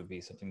cancer would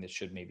be something that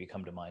should maybe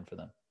come to mind for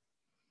them?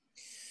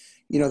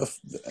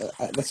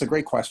 That's a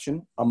great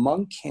question.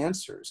 Among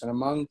cancers and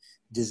among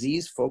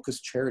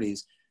disease-focused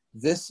charities,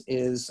 this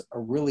is a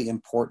really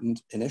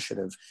important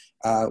initiative.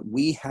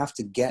 We have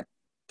to get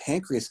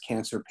pancreas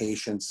cancer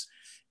patients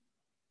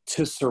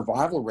to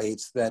survival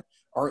rates that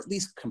are at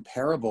least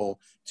comparable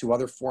to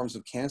other forms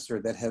of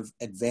cancer that have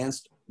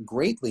advanced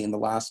greatly in the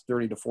last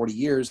 30 to 40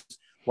 years,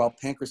 while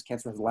pancreas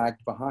cancer has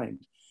lagged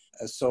behind.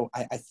 So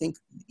I think,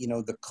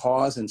 the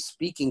cause, and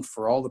speaking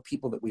for all the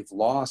people that we've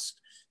lost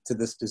to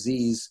this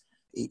disease,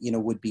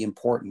 would be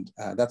important.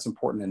 That's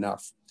important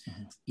enough.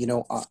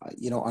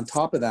 Mm-hmm. On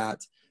top of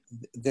that,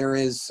 there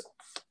is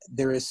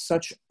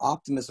such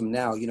optimism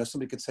now.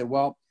 Somebody could say,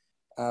 well,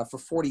 for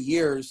 40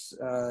 years,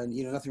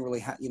 nothing's really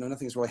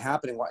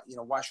happening.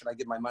 Why should I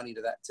give my money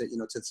to that?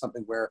 To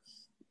something where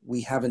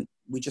we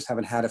just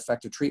haven't had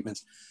effective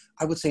treatments.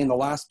 I would say in the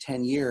last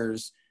 10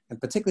 years, and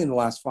particularly in the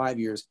last 5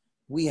 years,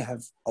 we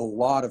have a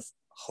lot of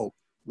hope.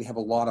 We have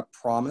a lot of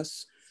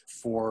promise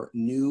for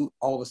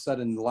all of a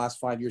sudden in the last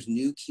 5 years,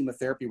 new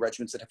chemotherapy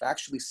regimens that have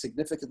actually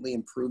significantly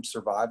improved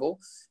survival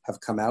have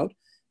come out.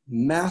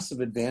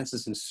 Massive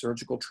advances in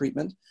surgical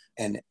treatment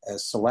and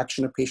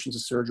selection of patients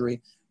of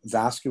surgery,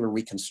 vascular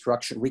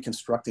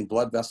reconstructing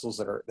blood vessels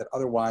that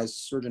otherwise a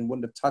surgeon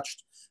wouldn't have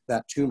touched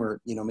that tumor,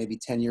 maybe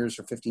 10 years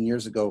or 15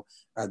 years ago.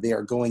 They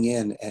are going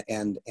in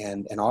and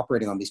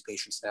operating on these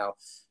patients now.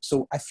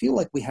 So I feel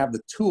like we have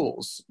the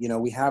tools,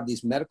 we have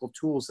these medical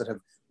tools that have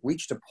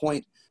reached a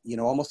point,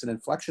 almost an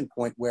inflection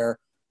point where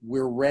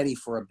we're ready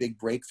for a big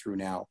breakthrough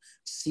now.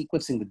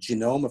 Sequencing the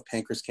genome of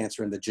pancreas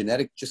cancer and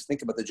just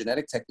think about the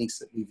genetic techniques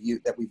that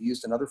we've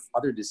used in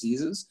other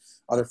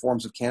diseases, other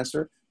forms of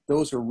cancer.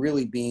 Those are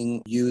really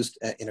being used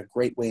in a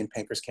great way in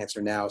pancreas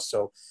cancer now.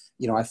 So,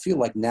 I feel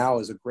like now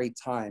is a great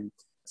time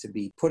to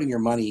be putting your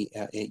money,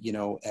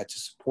 to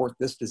support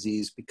this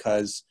disease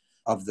because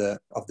of the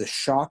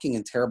shocking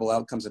and terrible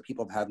outcomes that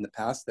people have had in the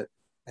past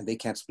and they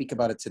can't speak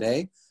about it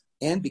today,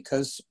 and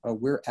because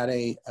we're at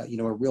a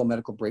real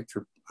medical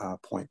breakthrough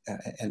point.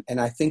 And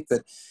I think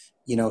that,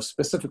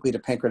 specifically to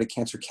Pancreatic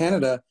Cancer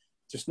Canada,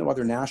 there's no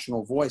other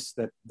national voice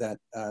that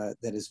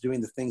is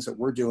doing the things that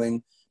we're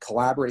doing,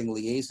 collaborating,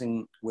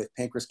 liaising with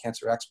pancreas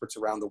cancer experts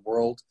around the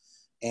world,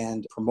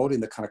 and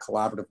promoting the kind of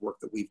collaborative work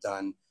that we've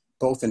done,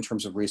 both in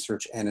terms of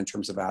research and in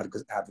terms of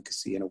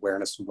advocacy and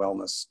awareness and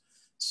wellness.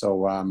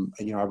 So,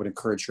 I would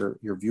encourage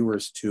your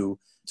viewers to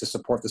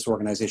support this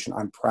organization.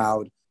 I'm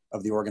proud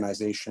of the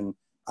organization.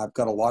 I've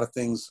got a lot of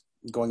things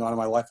going on in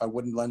my life. I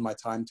wouldn't lend my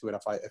time to it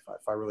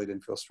if I really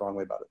didn't feel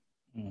strongly about it.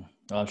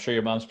 Well, I'm sure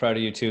your mom's proud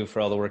of you too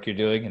for all the work you're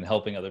doing and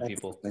helping other Thanks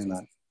people. for saying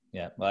that.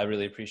 Yeah, well, I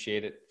really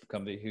appreciate it.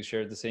 Somebody who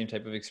shared the same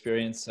type of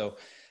experience. So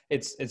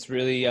it's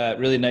really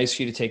really nice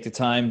for you to take the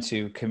time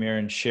to come here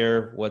and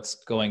share what's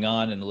going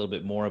on and a little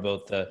bit more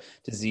about the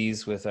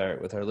disease with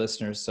our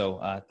listeners.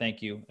 So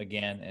thank you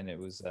again, and it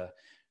was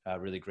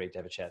really great to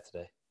have a chat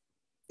today.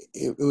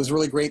 It was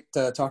really great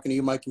talking to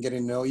you, Mike, and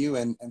getting to know you,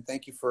 and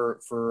thank you for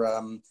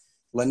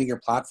lending your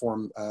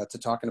platform to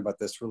talking about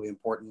this. Really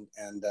important,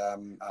 and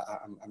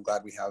I'm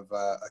glad we have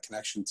a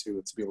connection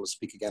to be able to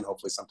speak again,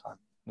 hopefully sometime.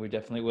 We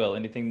definitely will.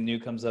 Anything new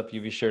comes up, you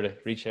be sure to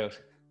reach out.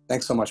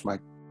 Thanks so much,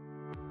 Mike.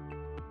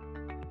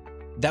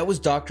 That was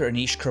Dr.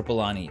 Anish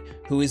Kirpalani,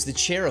 who is the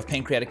chair of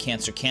Pancreatic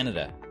Cancer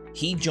Canada.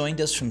 He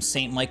joined us from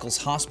St. Michael's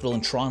Hospital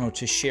in Toronto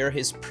to share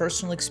his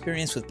personal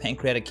experience with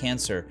pancreatic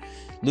cancer,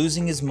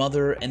 losing his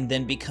mother and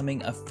then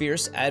becoming a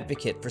fierce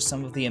advocate for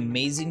some of the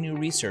amazing new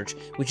research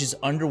which is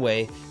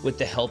underway with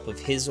the help of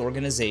his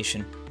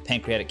organization,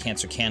 Pancreatic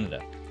Cancer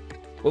Canada.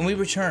 When we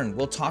return,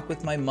 we'll talk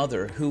with my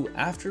mother, who,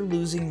 after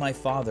losing my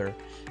father,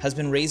 has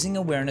been raising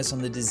awareness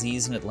on the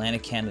disease in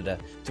Atlantic Canada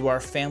through our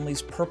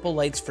family's Purple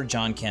Lights for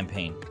John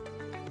campaign.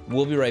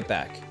 We'll be right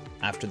back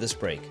after this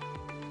break.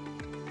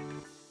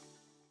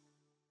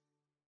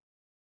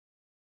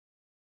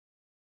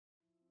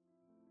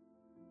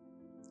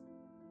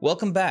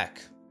 Welcome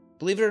back.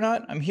 Believe it or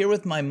not, I'm here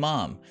with my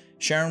mom,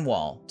 Sharon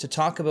Wahl, to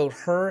talk about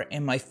her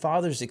and my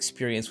father's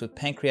experience with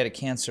pancreatic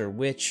cancer,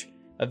 which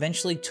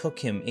eventually took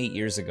him 8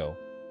 years ago.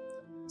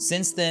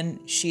 Since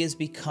then, she has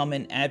become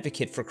an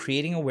advocate for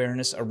creating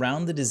awareness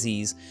around the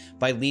disease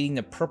by leading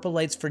the Purple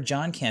Lights for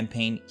John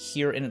campaign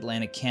here in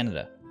Atlantic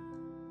Canada.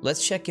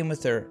 Let's check in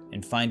with her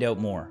and find out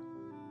more.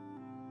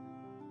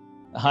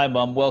 Hi,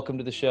 Mom. Welcome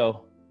to the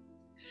show.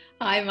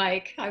 Hi,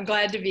 Mike. I'm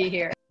glad to be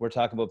here. We're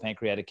talking about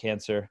pancreatic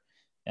cancer,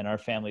 and our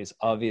family's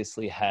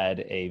obviously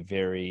had a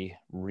very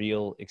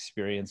real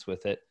experience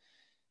with it.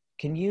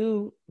 Can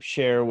you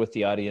share with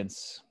the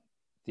audience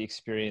the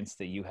experience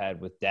that you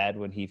had with Dad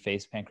when he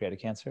faced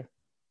pancreatic cancer?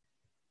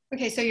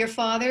 Okay, so your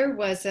father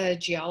was a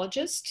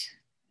geologist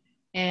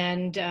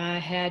and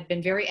had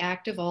been very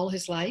active all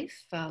his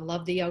life,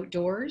 loved the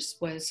outdoors,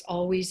 was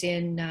always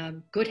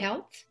in good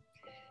health.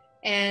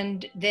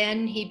 And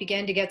then he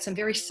began to get some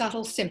very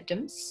subtle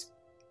symptoms.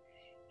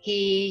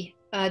 He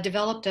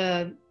developed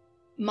a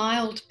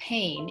mild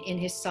pain in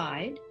his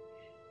side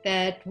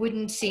that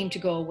wouldn't seem to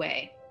go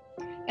away.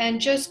 And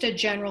just a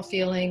general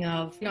feeling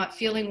of not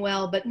feeling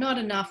well, but not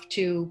enough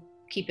to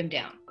keep him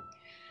down.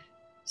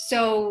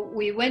 So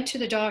we went to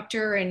the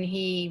doctor and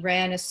he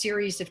ran a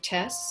series of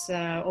tests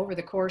over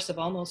the course of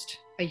almost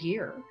a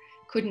year.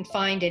 Couldn't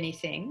find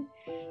anything.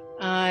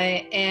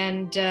 Then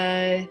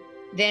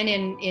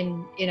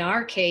in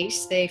our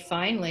case, they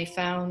finally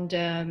found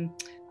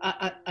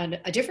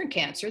a different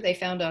cancer. They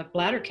found a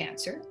bladder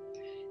cancer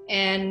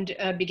and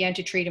began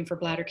to treat him for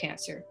bladder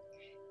cancer.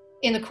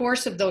 In the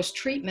course of those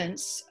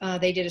treatments,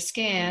 they did a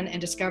scan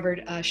and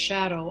discovered a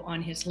shadow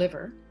on his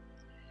liver.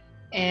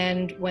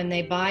 And when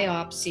they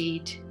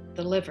biopsied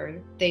the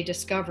liver, they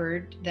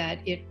discovered that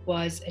it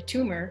was a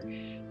tumor,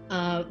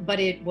 but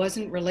it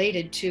wasn't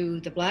related to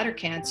the bladder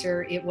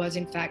cancer. It was,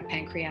 in fact,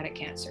 pancreatic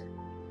cancer.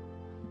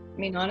 I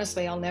mean,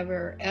 honestly, I'll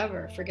never,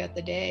 ever forget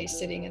the day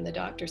sitting in the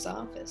doctor's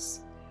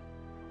office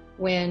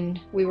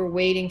when we were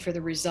waiting for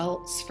the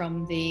results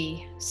from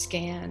the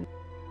scan.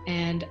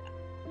 And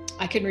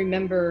I can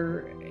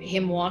remember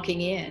him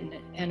walking in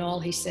and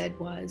all he said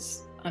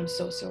was, "I'm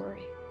so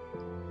sorry."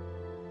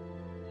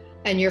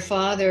 And your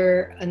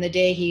father, on the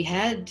day he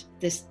had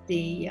the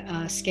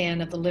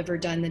scan of the liver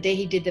done, the day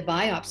he did the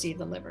biopsy of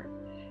the liver,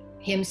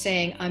 him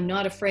saying, "I'm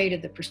not afraid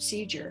of the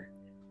procedure,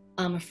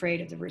 I'm afraid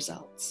of the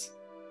results."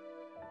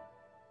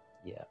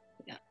 Yeah.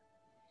 Yeah.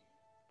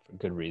 For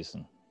good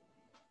reason.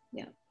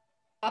 Yeah.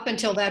 Up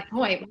until that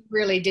point, we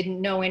really didn't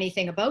know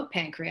anything about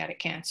pancreatic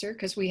cancer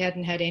because we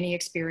hadn't had any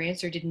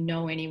experience or didn't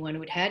know anyone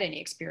who had had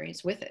any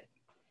experience with it.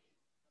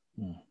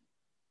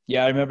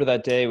 Yeah, I remember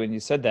that day when you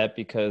said that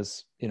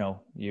because,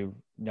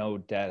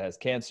 Dad has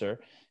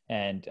cancer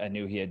and I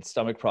knew he had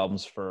stomach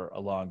problems for a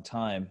long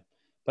time.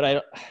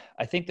 But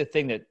I think the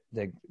thing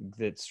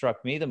that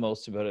struck me the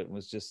most about it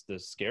was just the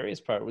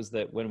scariest part was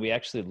that when we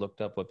actually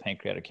looked up what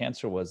pancreatic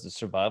cancer was, the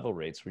survival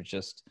rates were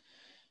just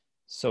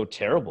so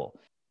terrible.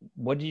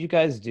 What did you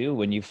guys do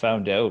when you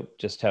found out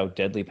just how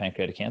deadly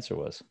pancreatic cancer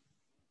was?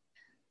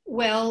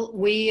 Well,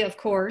 we, of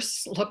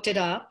course, looked it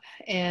up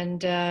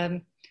and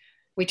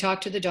We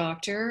talked to the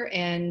doctor,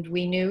 and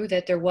we knew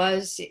that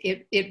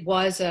it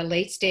was a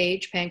late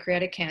stage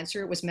pancreatic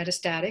cancer. It was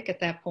metastatic at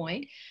that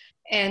point.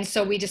 And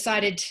so we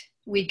decided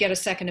we'd get a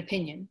second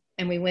opinion.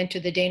 And we went to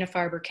the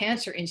Dana-Farber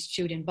Cancer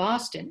Institute in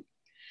Boston,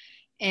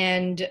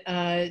 and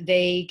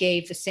they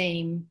gave the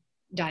same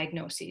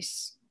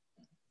diagnoses.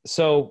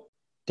 So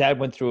Dad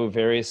went through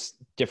various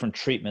different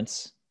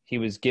treatments. He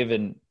was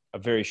given a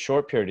very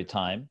short period of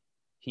time.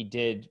 He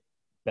did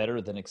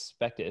better than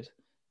expected,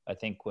 I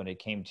think, when it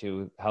came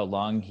to how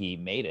long he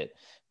made it.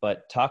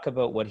 But talk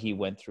about what he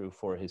went through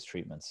for his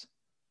treatments.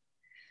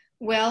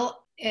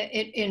 Well,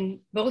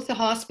 in both the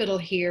hospital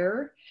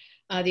here,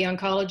 the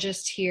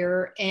oncologist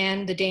here,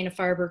 and the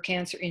Dana-Farber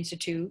Cancer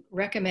Institute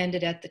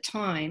recommended at the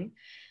time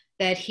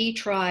that he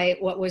try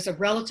what was a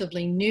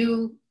relatively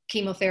new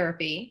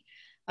chemotherapy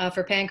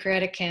for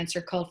pancreatic cancer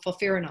called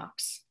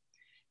FOLFIRINOX.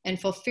 And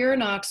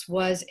FOLFIRINOX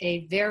was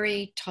a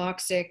very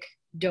toxic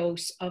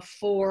dose of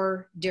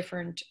 4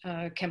 different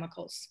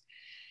chemicals.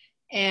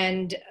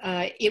 And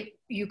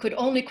you could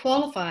only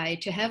qualify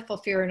to have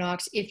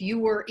FOLFIRINOX if you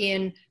were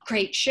in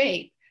great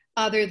shape,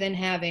 other than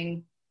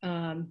having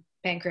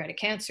pancreatic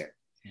cancer.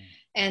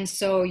 And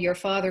so your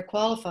father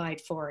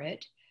qualified for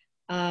it,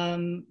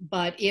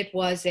 but it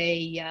was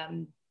a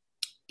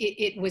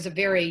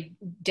very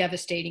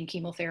devastating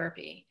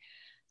chemotherapy.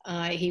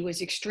 He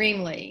was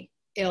extremely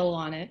ill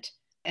on it.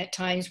 At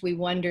times we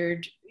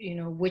wondered,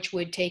 which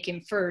would take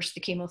him first,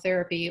 the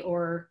chemotherapy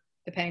or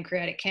the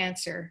pancreatic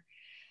cancer.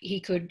 He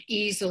could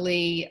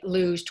easily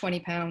lose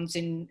 20 pounds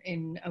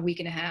in a week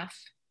and a half.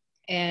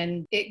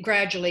 And it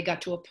gradually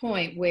got to a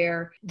point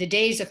where the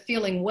days of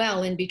feeling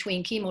well in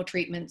between chemo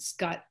treatments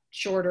got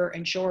shorter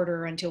and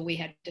shorter until we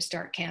had to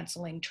start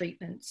canceling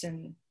treatments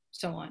and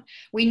so on.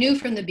 We knew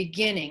from the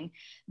beginning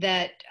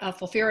that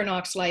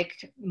FOLFIRINOX,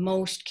 like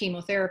most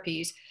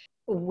chemotherapies,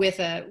 with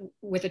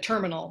a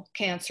terminal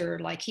cancer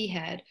like he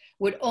had,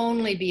 would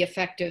only be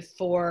effective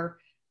for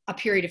a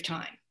period of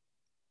time.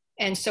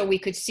 And so we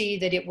could see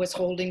that it was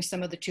holding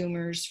some of the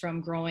tumors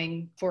from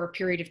growing for a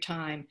period of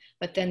time,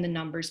 but then the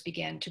numbers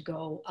began to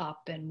go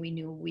up and we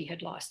knew we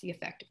had lost the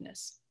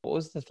effectiveness. What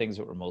was the things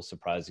that were most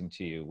surprising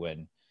to you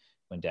when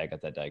Dad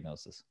got that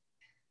diagnosis?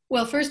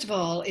 Well, first of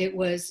all, it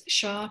was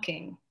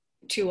shocking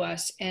to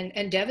us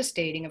and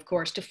devastating, of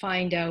course, to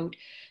find out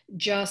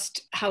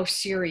just how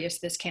serious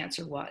this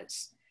cancer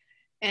was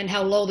and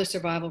how low the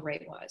survival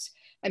rate was.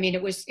 I mean,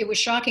 it was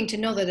shocking to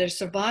know that the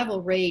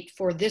survival rate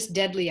for this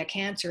deadly a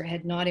cancer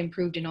had not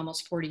improved in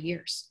almost 40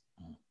 years.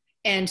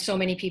 And so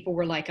many people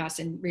were like us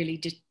and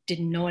really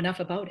didn't know enough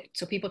about it.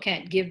 So people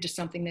can't give to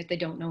something that they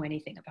don't know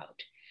anything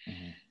about.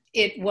 Mm-hmm.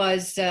 It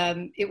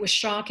was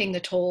shocking, the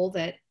toll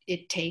that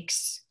it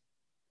takes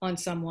on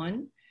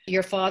someone.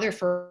 Your father,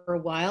 for a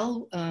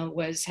while,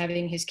 was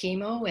having his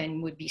chemo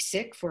and would be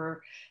sick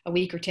for a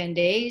week or 10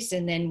 days,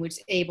 and then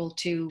was able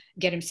to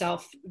get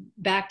himself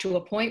back to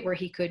a point where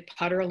he could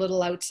putter a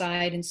little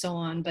outside and so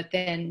on. But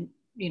then,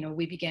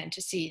 we began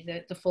to see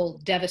the full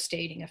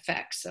devastating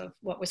effects of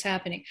what was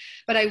happening.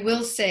 But I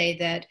will say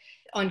that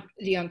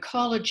the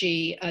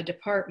oncology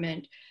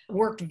department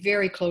worked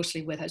very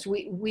closely with us.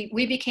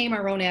 We became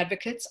our own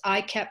advocates.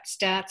 I kept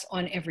stats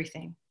on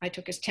everything. I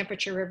took his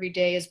temperature every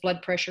day, his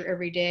blood pressure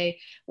every day.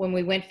 When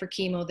we went for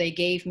chemo, they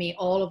gave me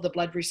all of the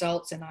blood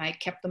results and I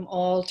kept them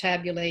all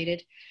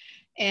tabulated.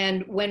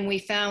 And when we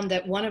found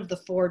that one of the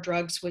 4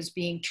 drugs was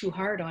being too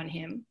hard on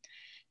him,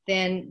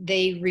 then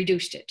they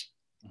reduced it.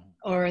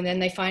 And then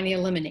they finally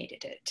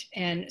eliminated it.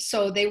 And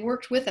so they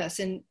worked with us.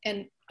 And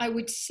I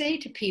would say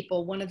to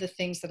people, one of the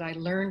things that I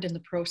learned in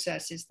the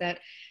process is that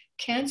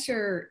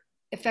cancer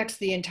affects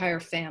the entire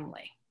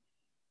family.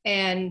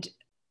 And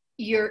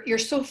you're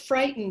so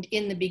frightened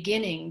in the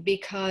beginning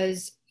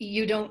because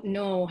you don't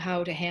know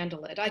how to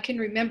handle it. I can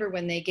remember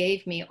when they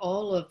gave me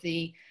all of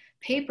the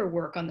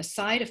paperwork on the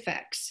side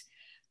effects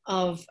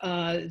of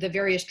the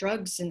various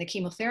drugs and the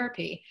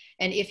chemotherapy.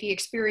 And if he's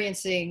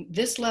experiencing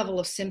this level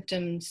of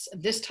symptoms,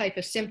 this type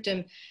of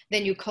symptom,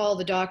 then you call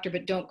the doctor,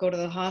 but don't go to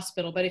the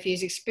hospital. But if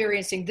he's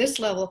experiencing this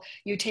level,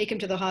 you take him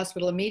to the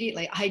hospital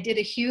immediately. I did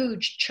a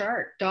huge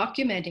chart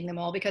documenting them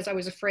all because I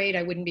was afraid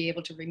I wouldn't be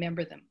able to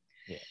remember them.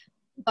 Yeah.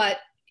 But,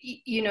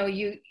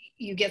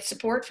 you get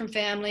support from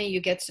family,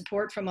 you get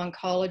support from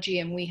oncology,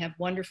 and we have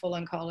wonderful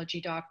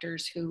oncology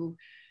doctors who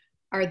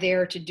are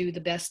there to do the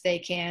best they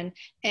can.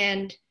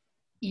 And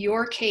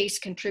your case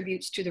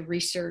contributes to the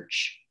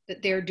research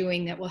that they're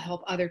doing that will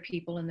help other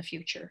people in the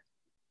future.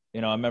 I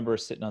remember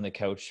sitting on the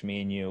couch,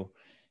 me and you,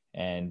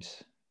 and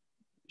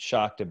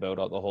shocked about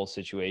the whole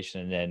situation,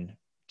 and then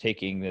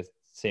taking the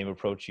same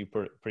approach you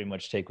pretty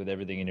much take with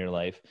everything in your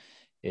life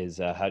is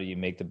how do you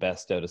make the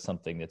best out of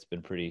something that's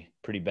been pretty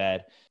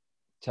bad.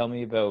 Tell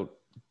me about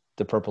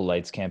the Purple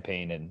Lights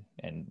campaign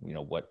and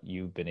what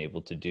you've been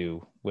able to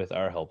do with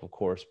our help, of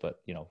course,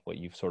 but what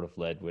you've sort of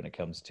led when it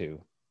comes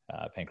to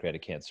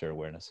pancreatic cancer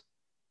awareness.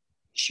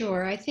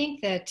 Sure. I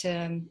think that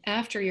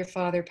after your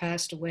father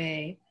passed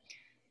away,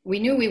 we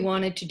knew we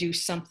wanted to do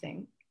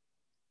something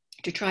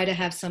to try to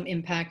have some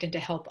impact and to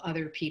help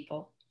other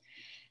people.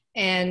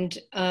 And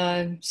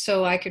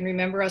so I can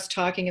remember us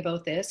talking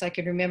about this. I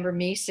can remember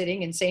me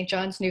sitting in St.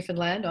 John's,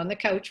 Newfoundland on the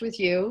couch with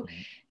you.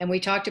 And we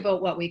talked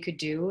about what we could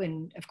do.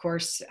 And of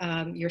course,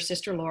 your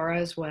sister Laura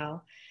as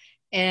well.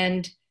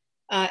 And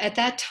at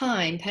that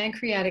time,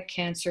 Pancreatic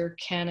Cancer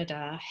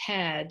Canada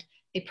had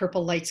a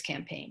Purple Lights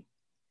campaign.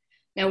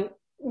 Now,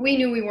 we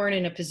knew we weren't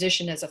in a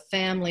position as a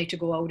family to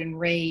go out and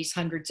raise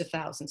hundreds of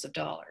thousands of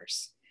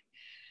dollars.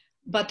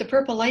 But the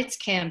Purple Lights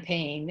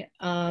campaign,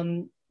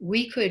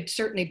 we could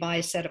certainly buy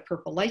a set of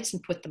purple lights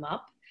and put them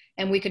up.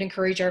 And we could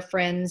encourage our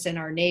friends and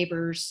our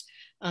neighbors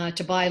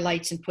to buy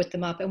lights and put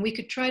them up. And we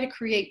could try to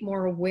create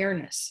more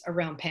awareness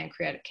around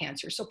pancreatic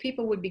cancer so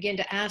people would begin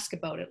to ask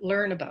about it,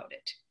 learn about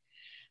it.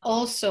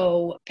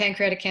 Also,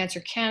 Pancreatic Cancer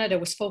Canada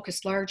was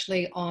focused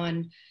largely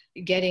on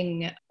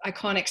getting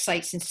iconic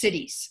sites in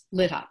cities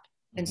lit up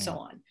and so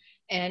on.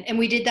 And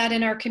we did that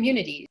in our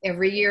community.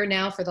 Every year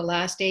now for the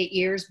last 8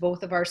 years,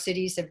 both of our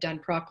cities have done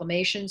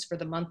proclamations for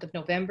the month of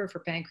November for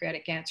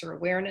pancreatic cancer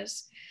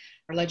awareness.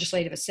 Our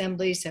legislative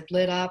assemblies have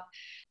lit up.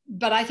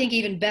 But I think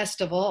even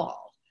best of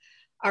all,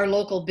 our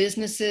local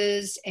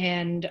businesses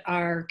and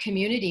our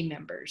community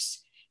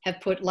members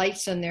have put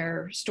lights on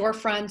their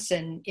storefronts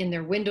and in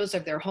their windows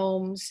of their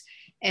homes.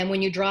 And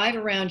when you drive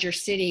around your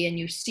city and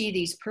you see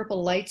these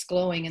purple lights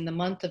glowing in the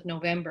month of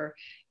November,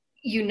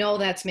 you know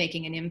that's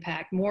making an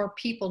impact. More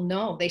people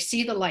know. They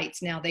see the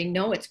lights now. They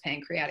know it's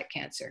pancreatic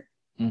cancer.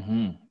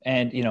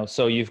 And,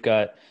 so you've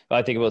got,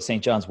 I think about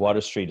St. John's Water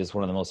Street is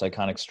one of the most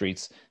iconic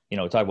streets.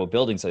 Talk about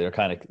buildings that are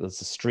kind of,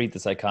 it's a street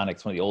that's iconic.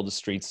 It's one of the oldest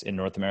streets in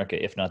North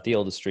America, if not the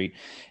oldest street.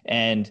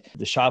 And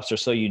the shops are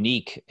so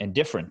unique and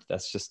different.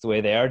 That's just the way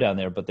they are down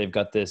there. But they've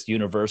got this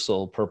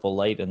universal purple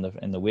light in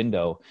the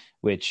window,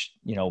 which,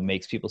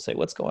 makes people say,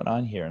 what's going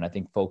on here? And I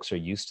think folks are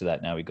used to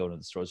that now. We go to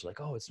the stores,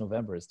 like, oh, it's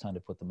November. It's time to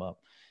put them up.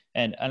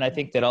 And I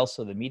think that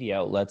also the media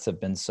outlets have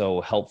been so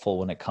helpful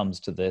when it comes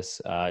to this,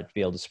 to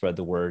be able to spread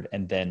the word.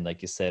 And then,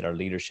 like you said, our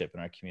leadership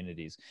in our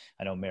communities.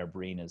 I know Mayor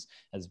Breen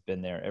has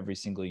been there every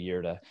single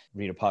year to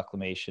read a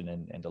proclamation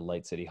and to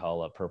light City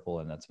Hall up purple.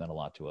 And that's meant a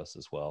lot to us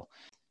as well.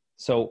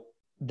 So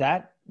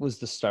that was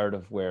the start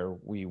of where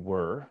we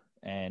were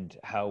and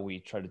how we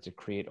tried to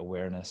create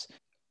awareness.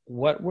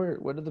 What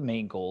are the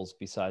main goals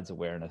besides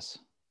awareness?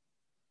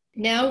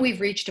 Now we've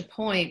reached a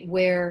point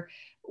where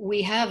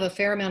we have a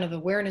fair amount of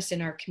awareness in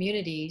our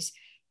communities,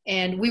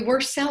 and we were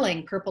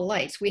selling purple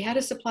lights. We had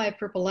a supply of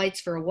purple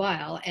lights for a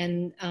while,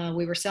 and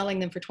we were selling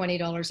them for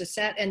 $20 a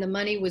set, and the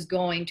money was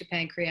going to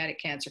Pancreatic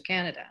Cancer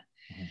Canada.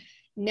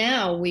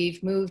 Now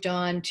we've moved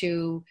on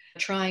to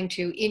trying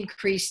to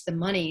increase the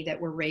money that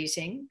we're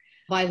raising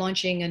by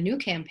launching a new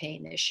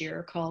campaign this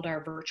year called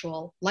our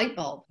virtual light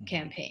bulb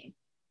campaign.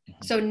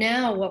 So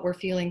now what we're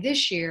feeling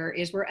this year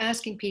is we're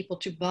asking people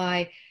to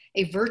buy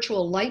a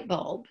virtual light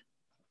bulb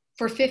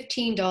for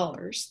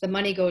 $15. The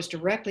money goes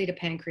directly to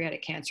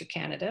Pancreatic Cancer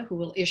Canada, who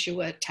will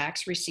issue a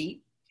tax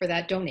receipt for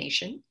that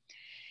donation.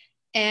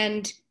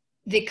 And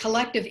the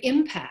collective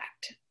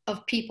impact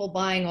of people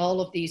buying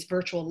all of these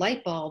virtual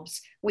light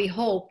bulbs, we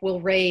hope will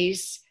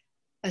raise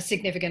a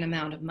significant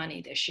amount of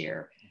money this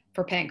year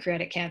for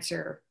pancreatic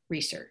cancer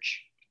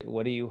research.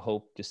 What do you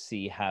hope to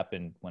see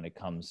happen when it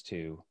comes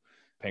to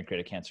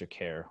pancreatic cancer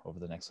care over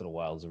the next little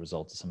while as a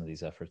result of some of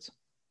these efforts?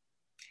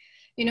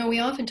 We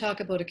often talk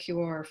about a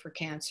cure for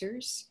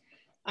cancers.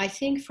 I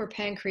think for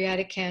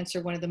pancreatic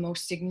cancer, one of the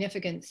most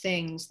significant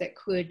things that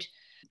could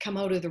come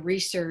out of the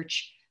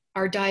research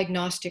are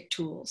diagnostic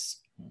tools.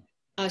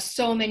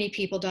 So many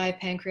people die of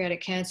pancreatic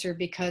cancer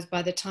because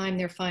by the time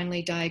they're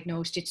finally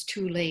diagnosed, it's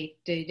too late.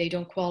 They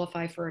don't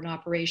qualify for an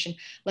operation.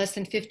 Less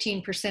than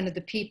 15% of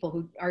the people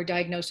who are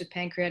diagnosed with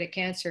pancreatic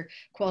cancer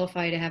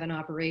qualify to have an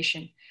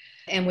operation.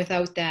 And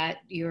without that,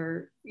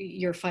 you're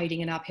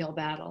fighting an uphill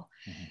battle.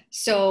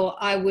 So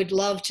I would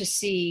love to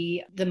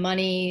see the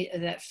money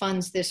that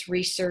funds this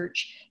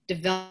research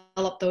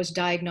develop those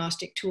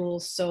diagnostic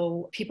tools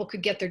so people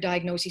could get their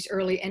diagnoses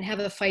early and have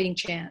a fighting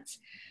chance.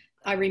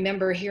 I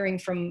remember hearing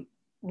from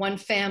one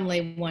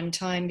family one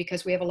time,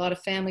 because we have a lot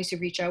of families who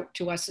reach out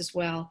to us as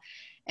well,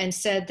 and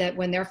said that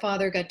when their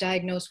father got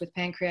diagnosed with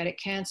pancreatic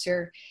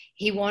cancer,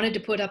 he wanted to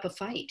put up a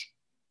fight,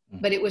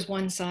 but it was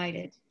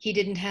one-sided. He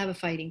didn't have a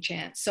fighting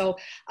chance. So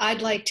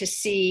I'd like to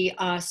see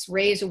us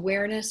raise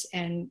awareness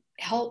and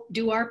help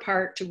do our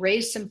part to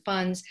raise some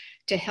funds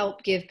to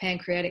help give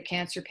pancreatic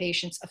cancer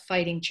patients a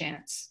fighting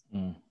chance.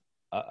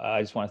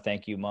 I just want to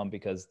thank you, Mom,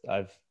 because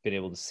I've been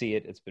able to see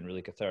it. It's been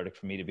really cathartic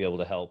for me to be able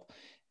to help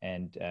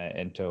and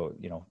to,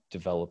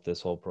 develop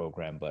this whole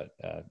program. But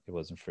it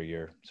wasn't for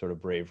your sort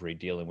of bravery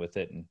dealing with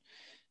it. And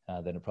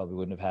then it probably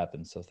wouldn't have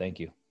happened. So thank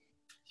you.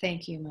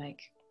 Thank you,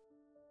 Mike.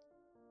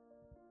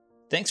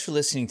 Thanks for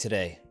listening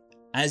today.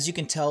 As you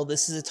can tell,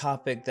 this is a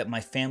topic that my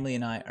family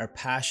and I are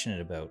passionate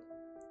about.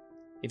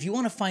 If you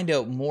want to find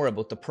out more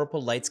about the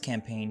Purple Lights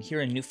campaign here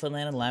in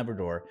Newfoundland and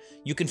Labrador,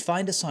 you can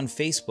find us on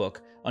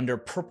Facebook under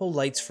Purple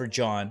Lights for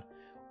John,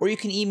 or you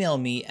can email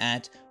me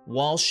at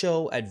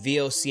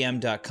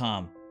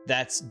wahlshow@vocm.com.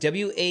 That's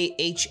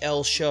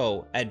WAHL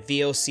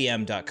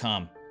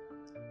show@vocm.com.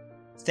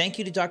 Thank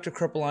you to Dr.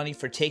 Kirpalani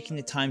for taking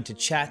the time to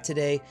chat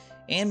today,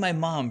 and my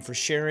mom for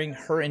sharing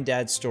her and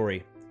Dad's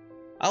story.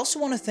 I also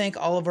want to thank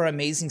all of our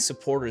amazing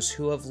supporters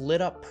who have lit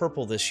up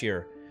purple this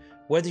year.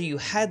 Whether you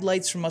had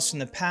lights from us in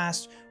the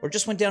past or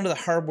just went down to the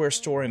hardware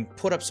store and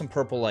put up some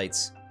purple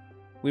lights,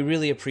 we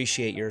really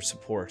appreciate your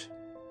support.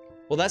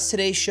 Well, that's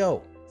today's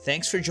show.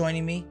 Thanks for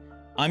joining me.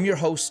 I'm your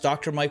host,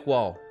 Dr. Mike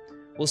Wahl.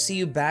 We'll see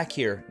you back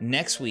here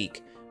next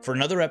week for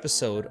another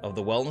episode of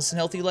the Wellness and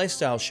Healthy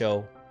Lifestyle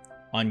Show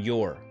on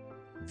your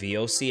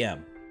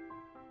VOCM.